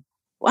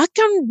 what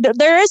come?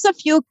 There is a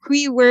few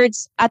Cree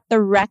words at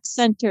the rec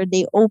center.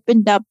 They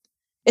opened up.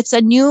 It's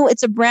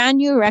a brand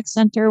new rec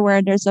center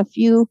where there's a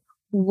few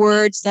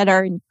words that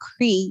are in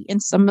Cree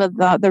in some of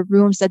the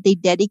rooms that they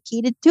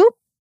dedicated to.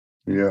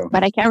 Yeah.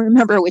 But I can't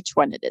remember which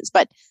one it is.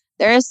 But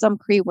there is some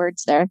Cree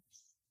words there.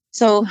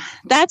 So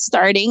that's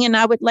starting. And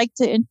I would like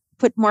to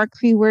put more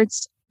Cree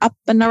words up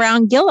and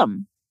around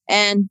Gillam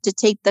and to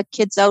take the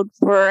kids out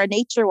for a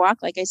nature walk.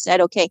 Like I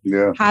said, okay,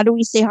 how do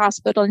we say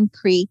hospital in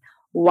Cree?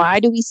 Why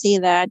do we say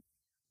that?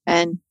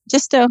 And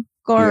just to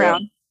go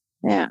around.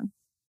 Yeah.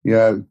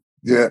 Yeah.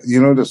 Yeah.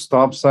 You know, the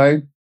stop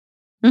sign?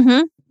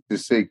 To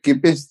say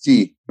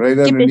Kipesti right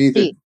underneath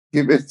it.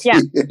 Kipesti.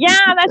 Yeah.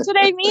 Yeah, that's what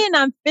I mean.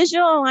 I'm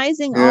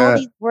visualizing all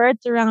these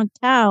words around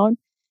town.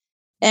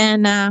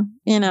 And,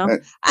 you know,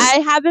 I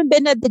haven't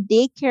been at the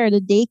daycare. The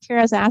daycare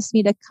has asked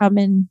me to come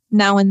in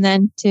now and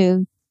then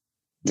to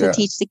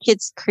teach the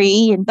kids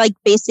Cree and like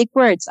basic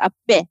words,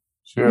 ape,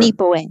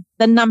 nipoe,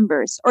 the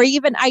numbers, or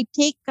even I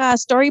take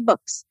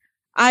storybooks.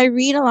 I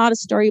read a lot of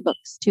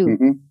storybooks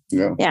too.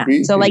 Yeah.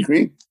 Cree, so like,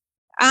 Cree?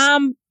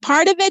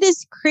 Part of it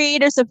is Cree.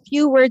 There's a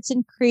few words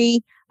in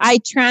Cree. I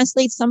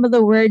translate some of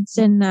the words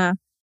in,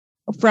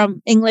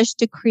 from English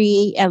to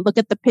Cree and look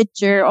at the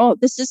picture. Oh,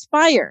 this is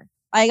fire.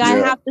 Like I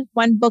have this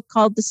one book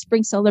called The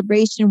Spring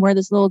Celebration where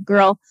this little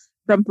girl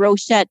from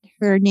Brochette,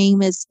 her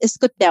name is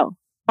Iskutel,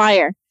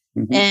 fire.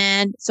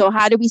 And so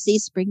how do we say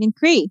spring in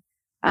Cree?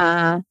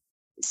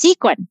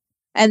 Sequin.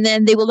 And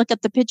then they will look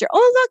at the picture.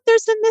 Oh, look,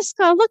 there's a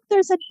Niska. Look,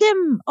 there's a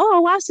dim.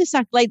 Oh,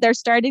 wasisak. Like they're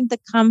starting to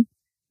come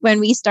when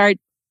we start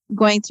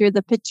going through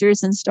the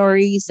pictures and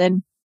stories.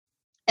 And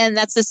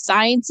that's the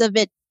science of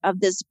it,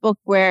 of this book,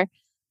 where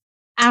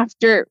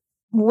after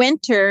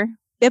winter,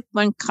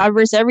 Bipman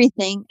covers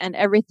everything and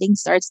everything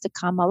starts to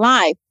come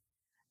alive.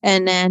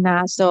 And then,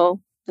 so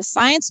the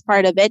science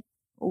part of it,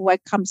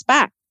 what comes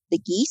back? The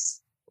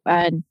geese,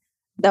 and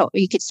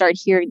you could start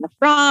hearing the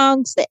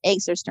frogs, the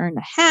eggs are starting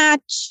to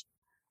hatch,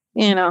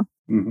 you know.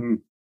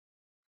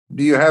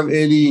 Do you have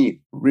any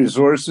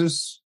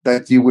resources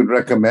that you would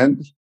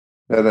recommend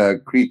that a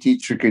Cree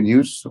teacher can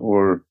use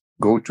or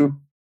go to?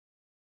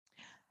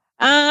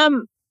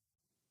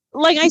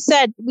 Like I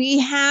said, we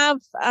have,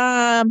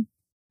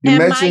 you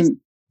mentioned,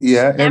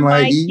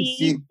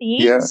 MIEC.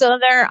 Yeah. So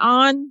they're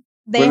on.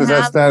 What does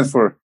that stand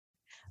for?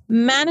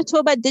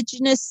 Manitoba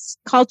Indigenous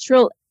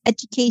Cultural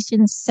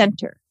Education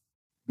Center.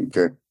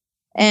 Okay.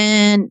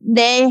 And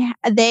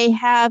they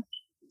have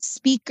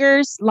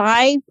speakers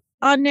live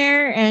on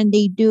there, and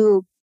they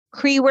do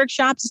Cree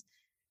workshops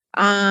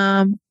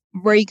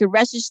where you could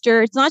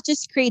register. It's not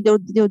just Cree. They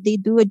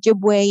do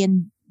Ojibwe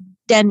and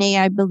Dene,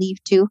 I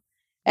believe, too.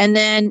 And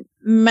then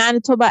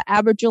Manitoba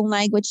Aboriginal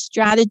Language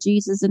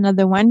Strategies is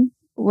another one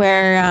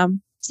where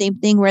same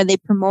thing, where they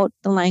promote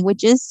the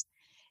languages.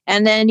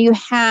 And then you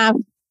have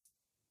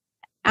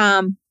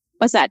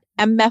what's that?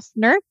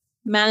 MFNER,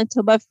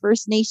 Manitoba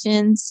First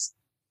Nations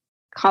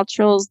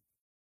Cultural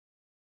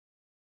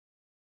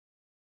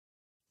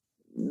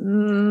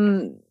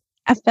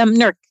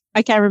FMNERC.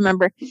 I can't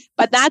remember.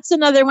 But that's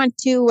another one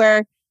too,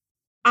 where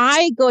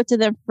I go to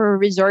them for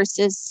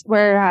resources,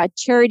 where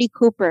Charity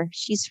Cooper,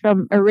 she's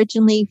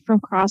originally from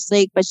Cross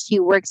Lake, but she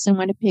works in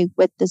Winnipeg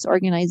with this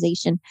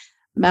organization,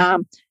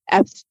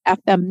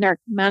 FMNERC,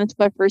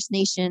 Manitoba First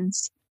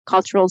Nations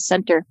Cultural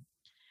Center.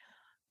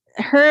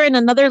 Her and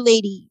another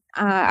lady,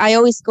 I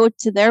always go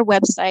to their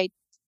website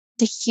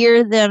to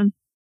hear them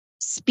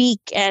speak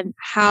and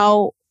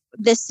how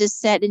this is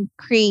said in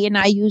Cree, and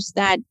I use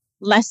that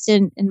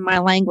lesson in my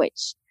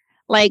language.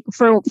 Like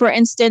for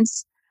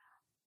instance,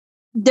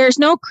 there's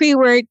no Cree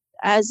word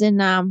as in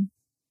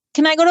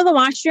can I go to the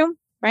washroom?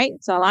 Right?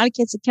 So a lot of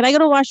kids say, can I go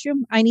to the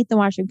washroom? I need the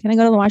washroom. Can I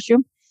go to the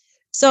washroom?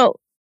 So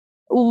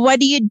what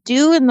do you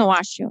do in the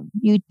washroom?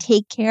 You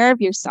take care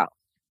of yourself,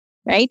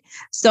 right?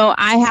 So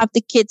I have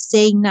the kids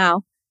saying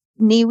now,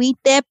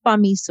 niwite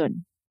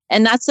pamisun.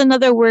 And that's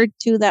another word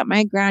too that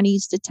my granny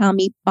used to tell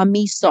me,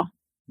 pamiso.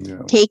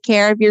 Yeah. Take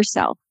care of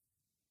yourself.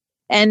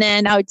 And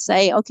then I would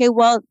say, okay,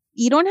 well,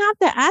 you don't have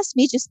to ask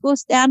me. Just go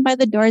stand by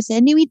the door and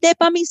say, niwite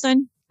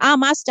pamisun.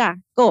 Master,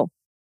 go.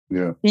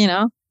 Yeah. You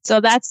know,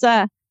 so that's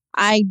a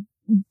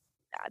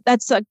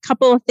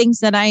couple of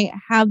things that I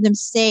have them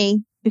say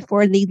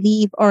before they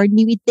leave, or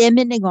niwite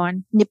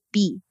minigon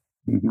nipi.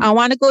 I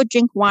want to go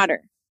drink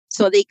water.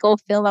 So they go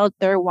fill out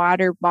their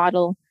water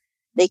bottle.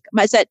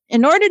 I said,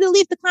 in order to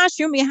leave the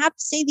classroom, you have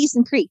to say these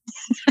in Cree.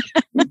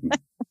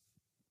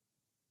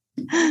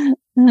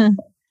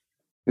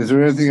 Is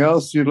there anything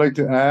else you'd like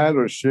to add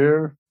or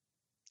share?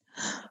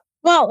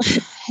 Well,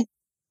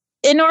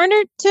 in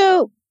order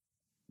to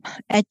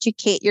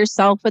educate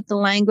yourself with the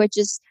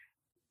languages,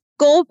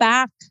 go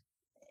back.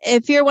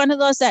 If you're one of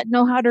those that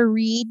know how to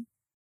read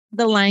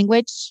the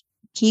language,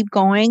 keep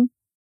going.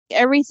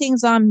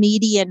 Everything's on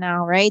media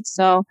now, right?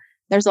 So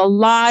there's a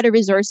lot of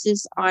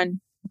resources on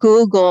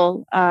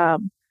Google, a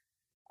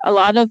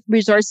lot of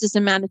resources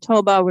in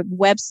Manitoba with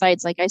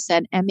websites, like I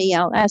said,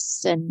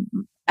 MALS and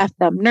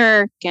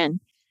FMNERC and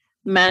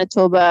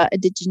Manitoba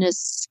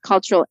Indigenous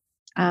Cultural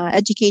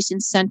Education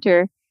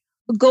Center.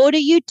 Go to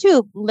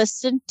YouTube,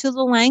 listen to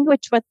the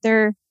language,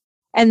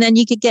 and then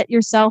you could get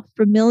yourself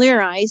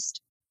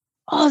familiarized.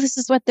 Oh, this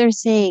is what they're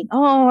saying.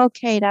 Oh,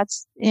 okay.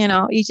 That's,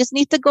 you just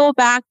need to go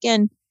back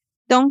and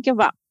don't give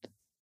up.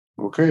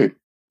 Okay.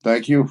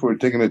 Thank you for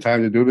taking the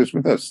time to do this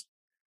with us.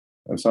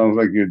 It sounds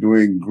like you're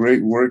doing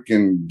great work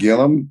in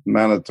Gillam,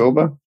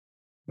 Manitoba,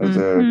 as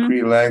a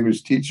Cree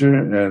language teacher.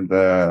 And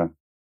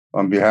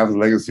on behalf of the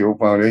Legacy Hope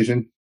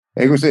Foundation,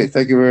 I go say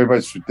thank you very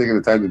much for taking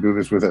the time to do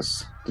this with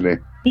us today.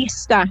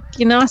 Lista,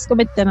 kinasko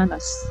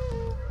bitananas.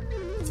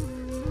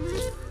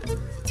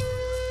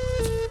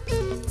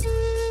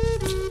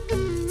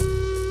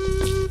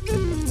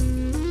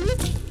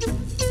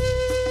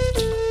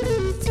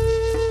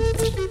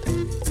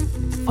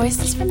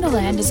 Voices from the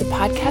Land is a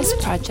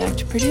podcast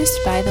project produced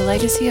by the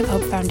Legacy of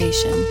Hope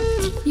Foundation.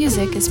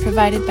 Music is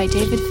provided by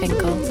David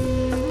Finkel.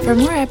 For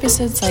more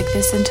episodes like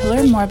this and to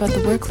learn more about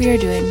the work we are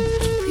doing,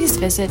 please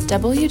visit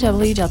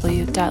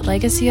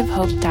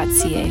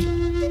www.legacyofhope.ca.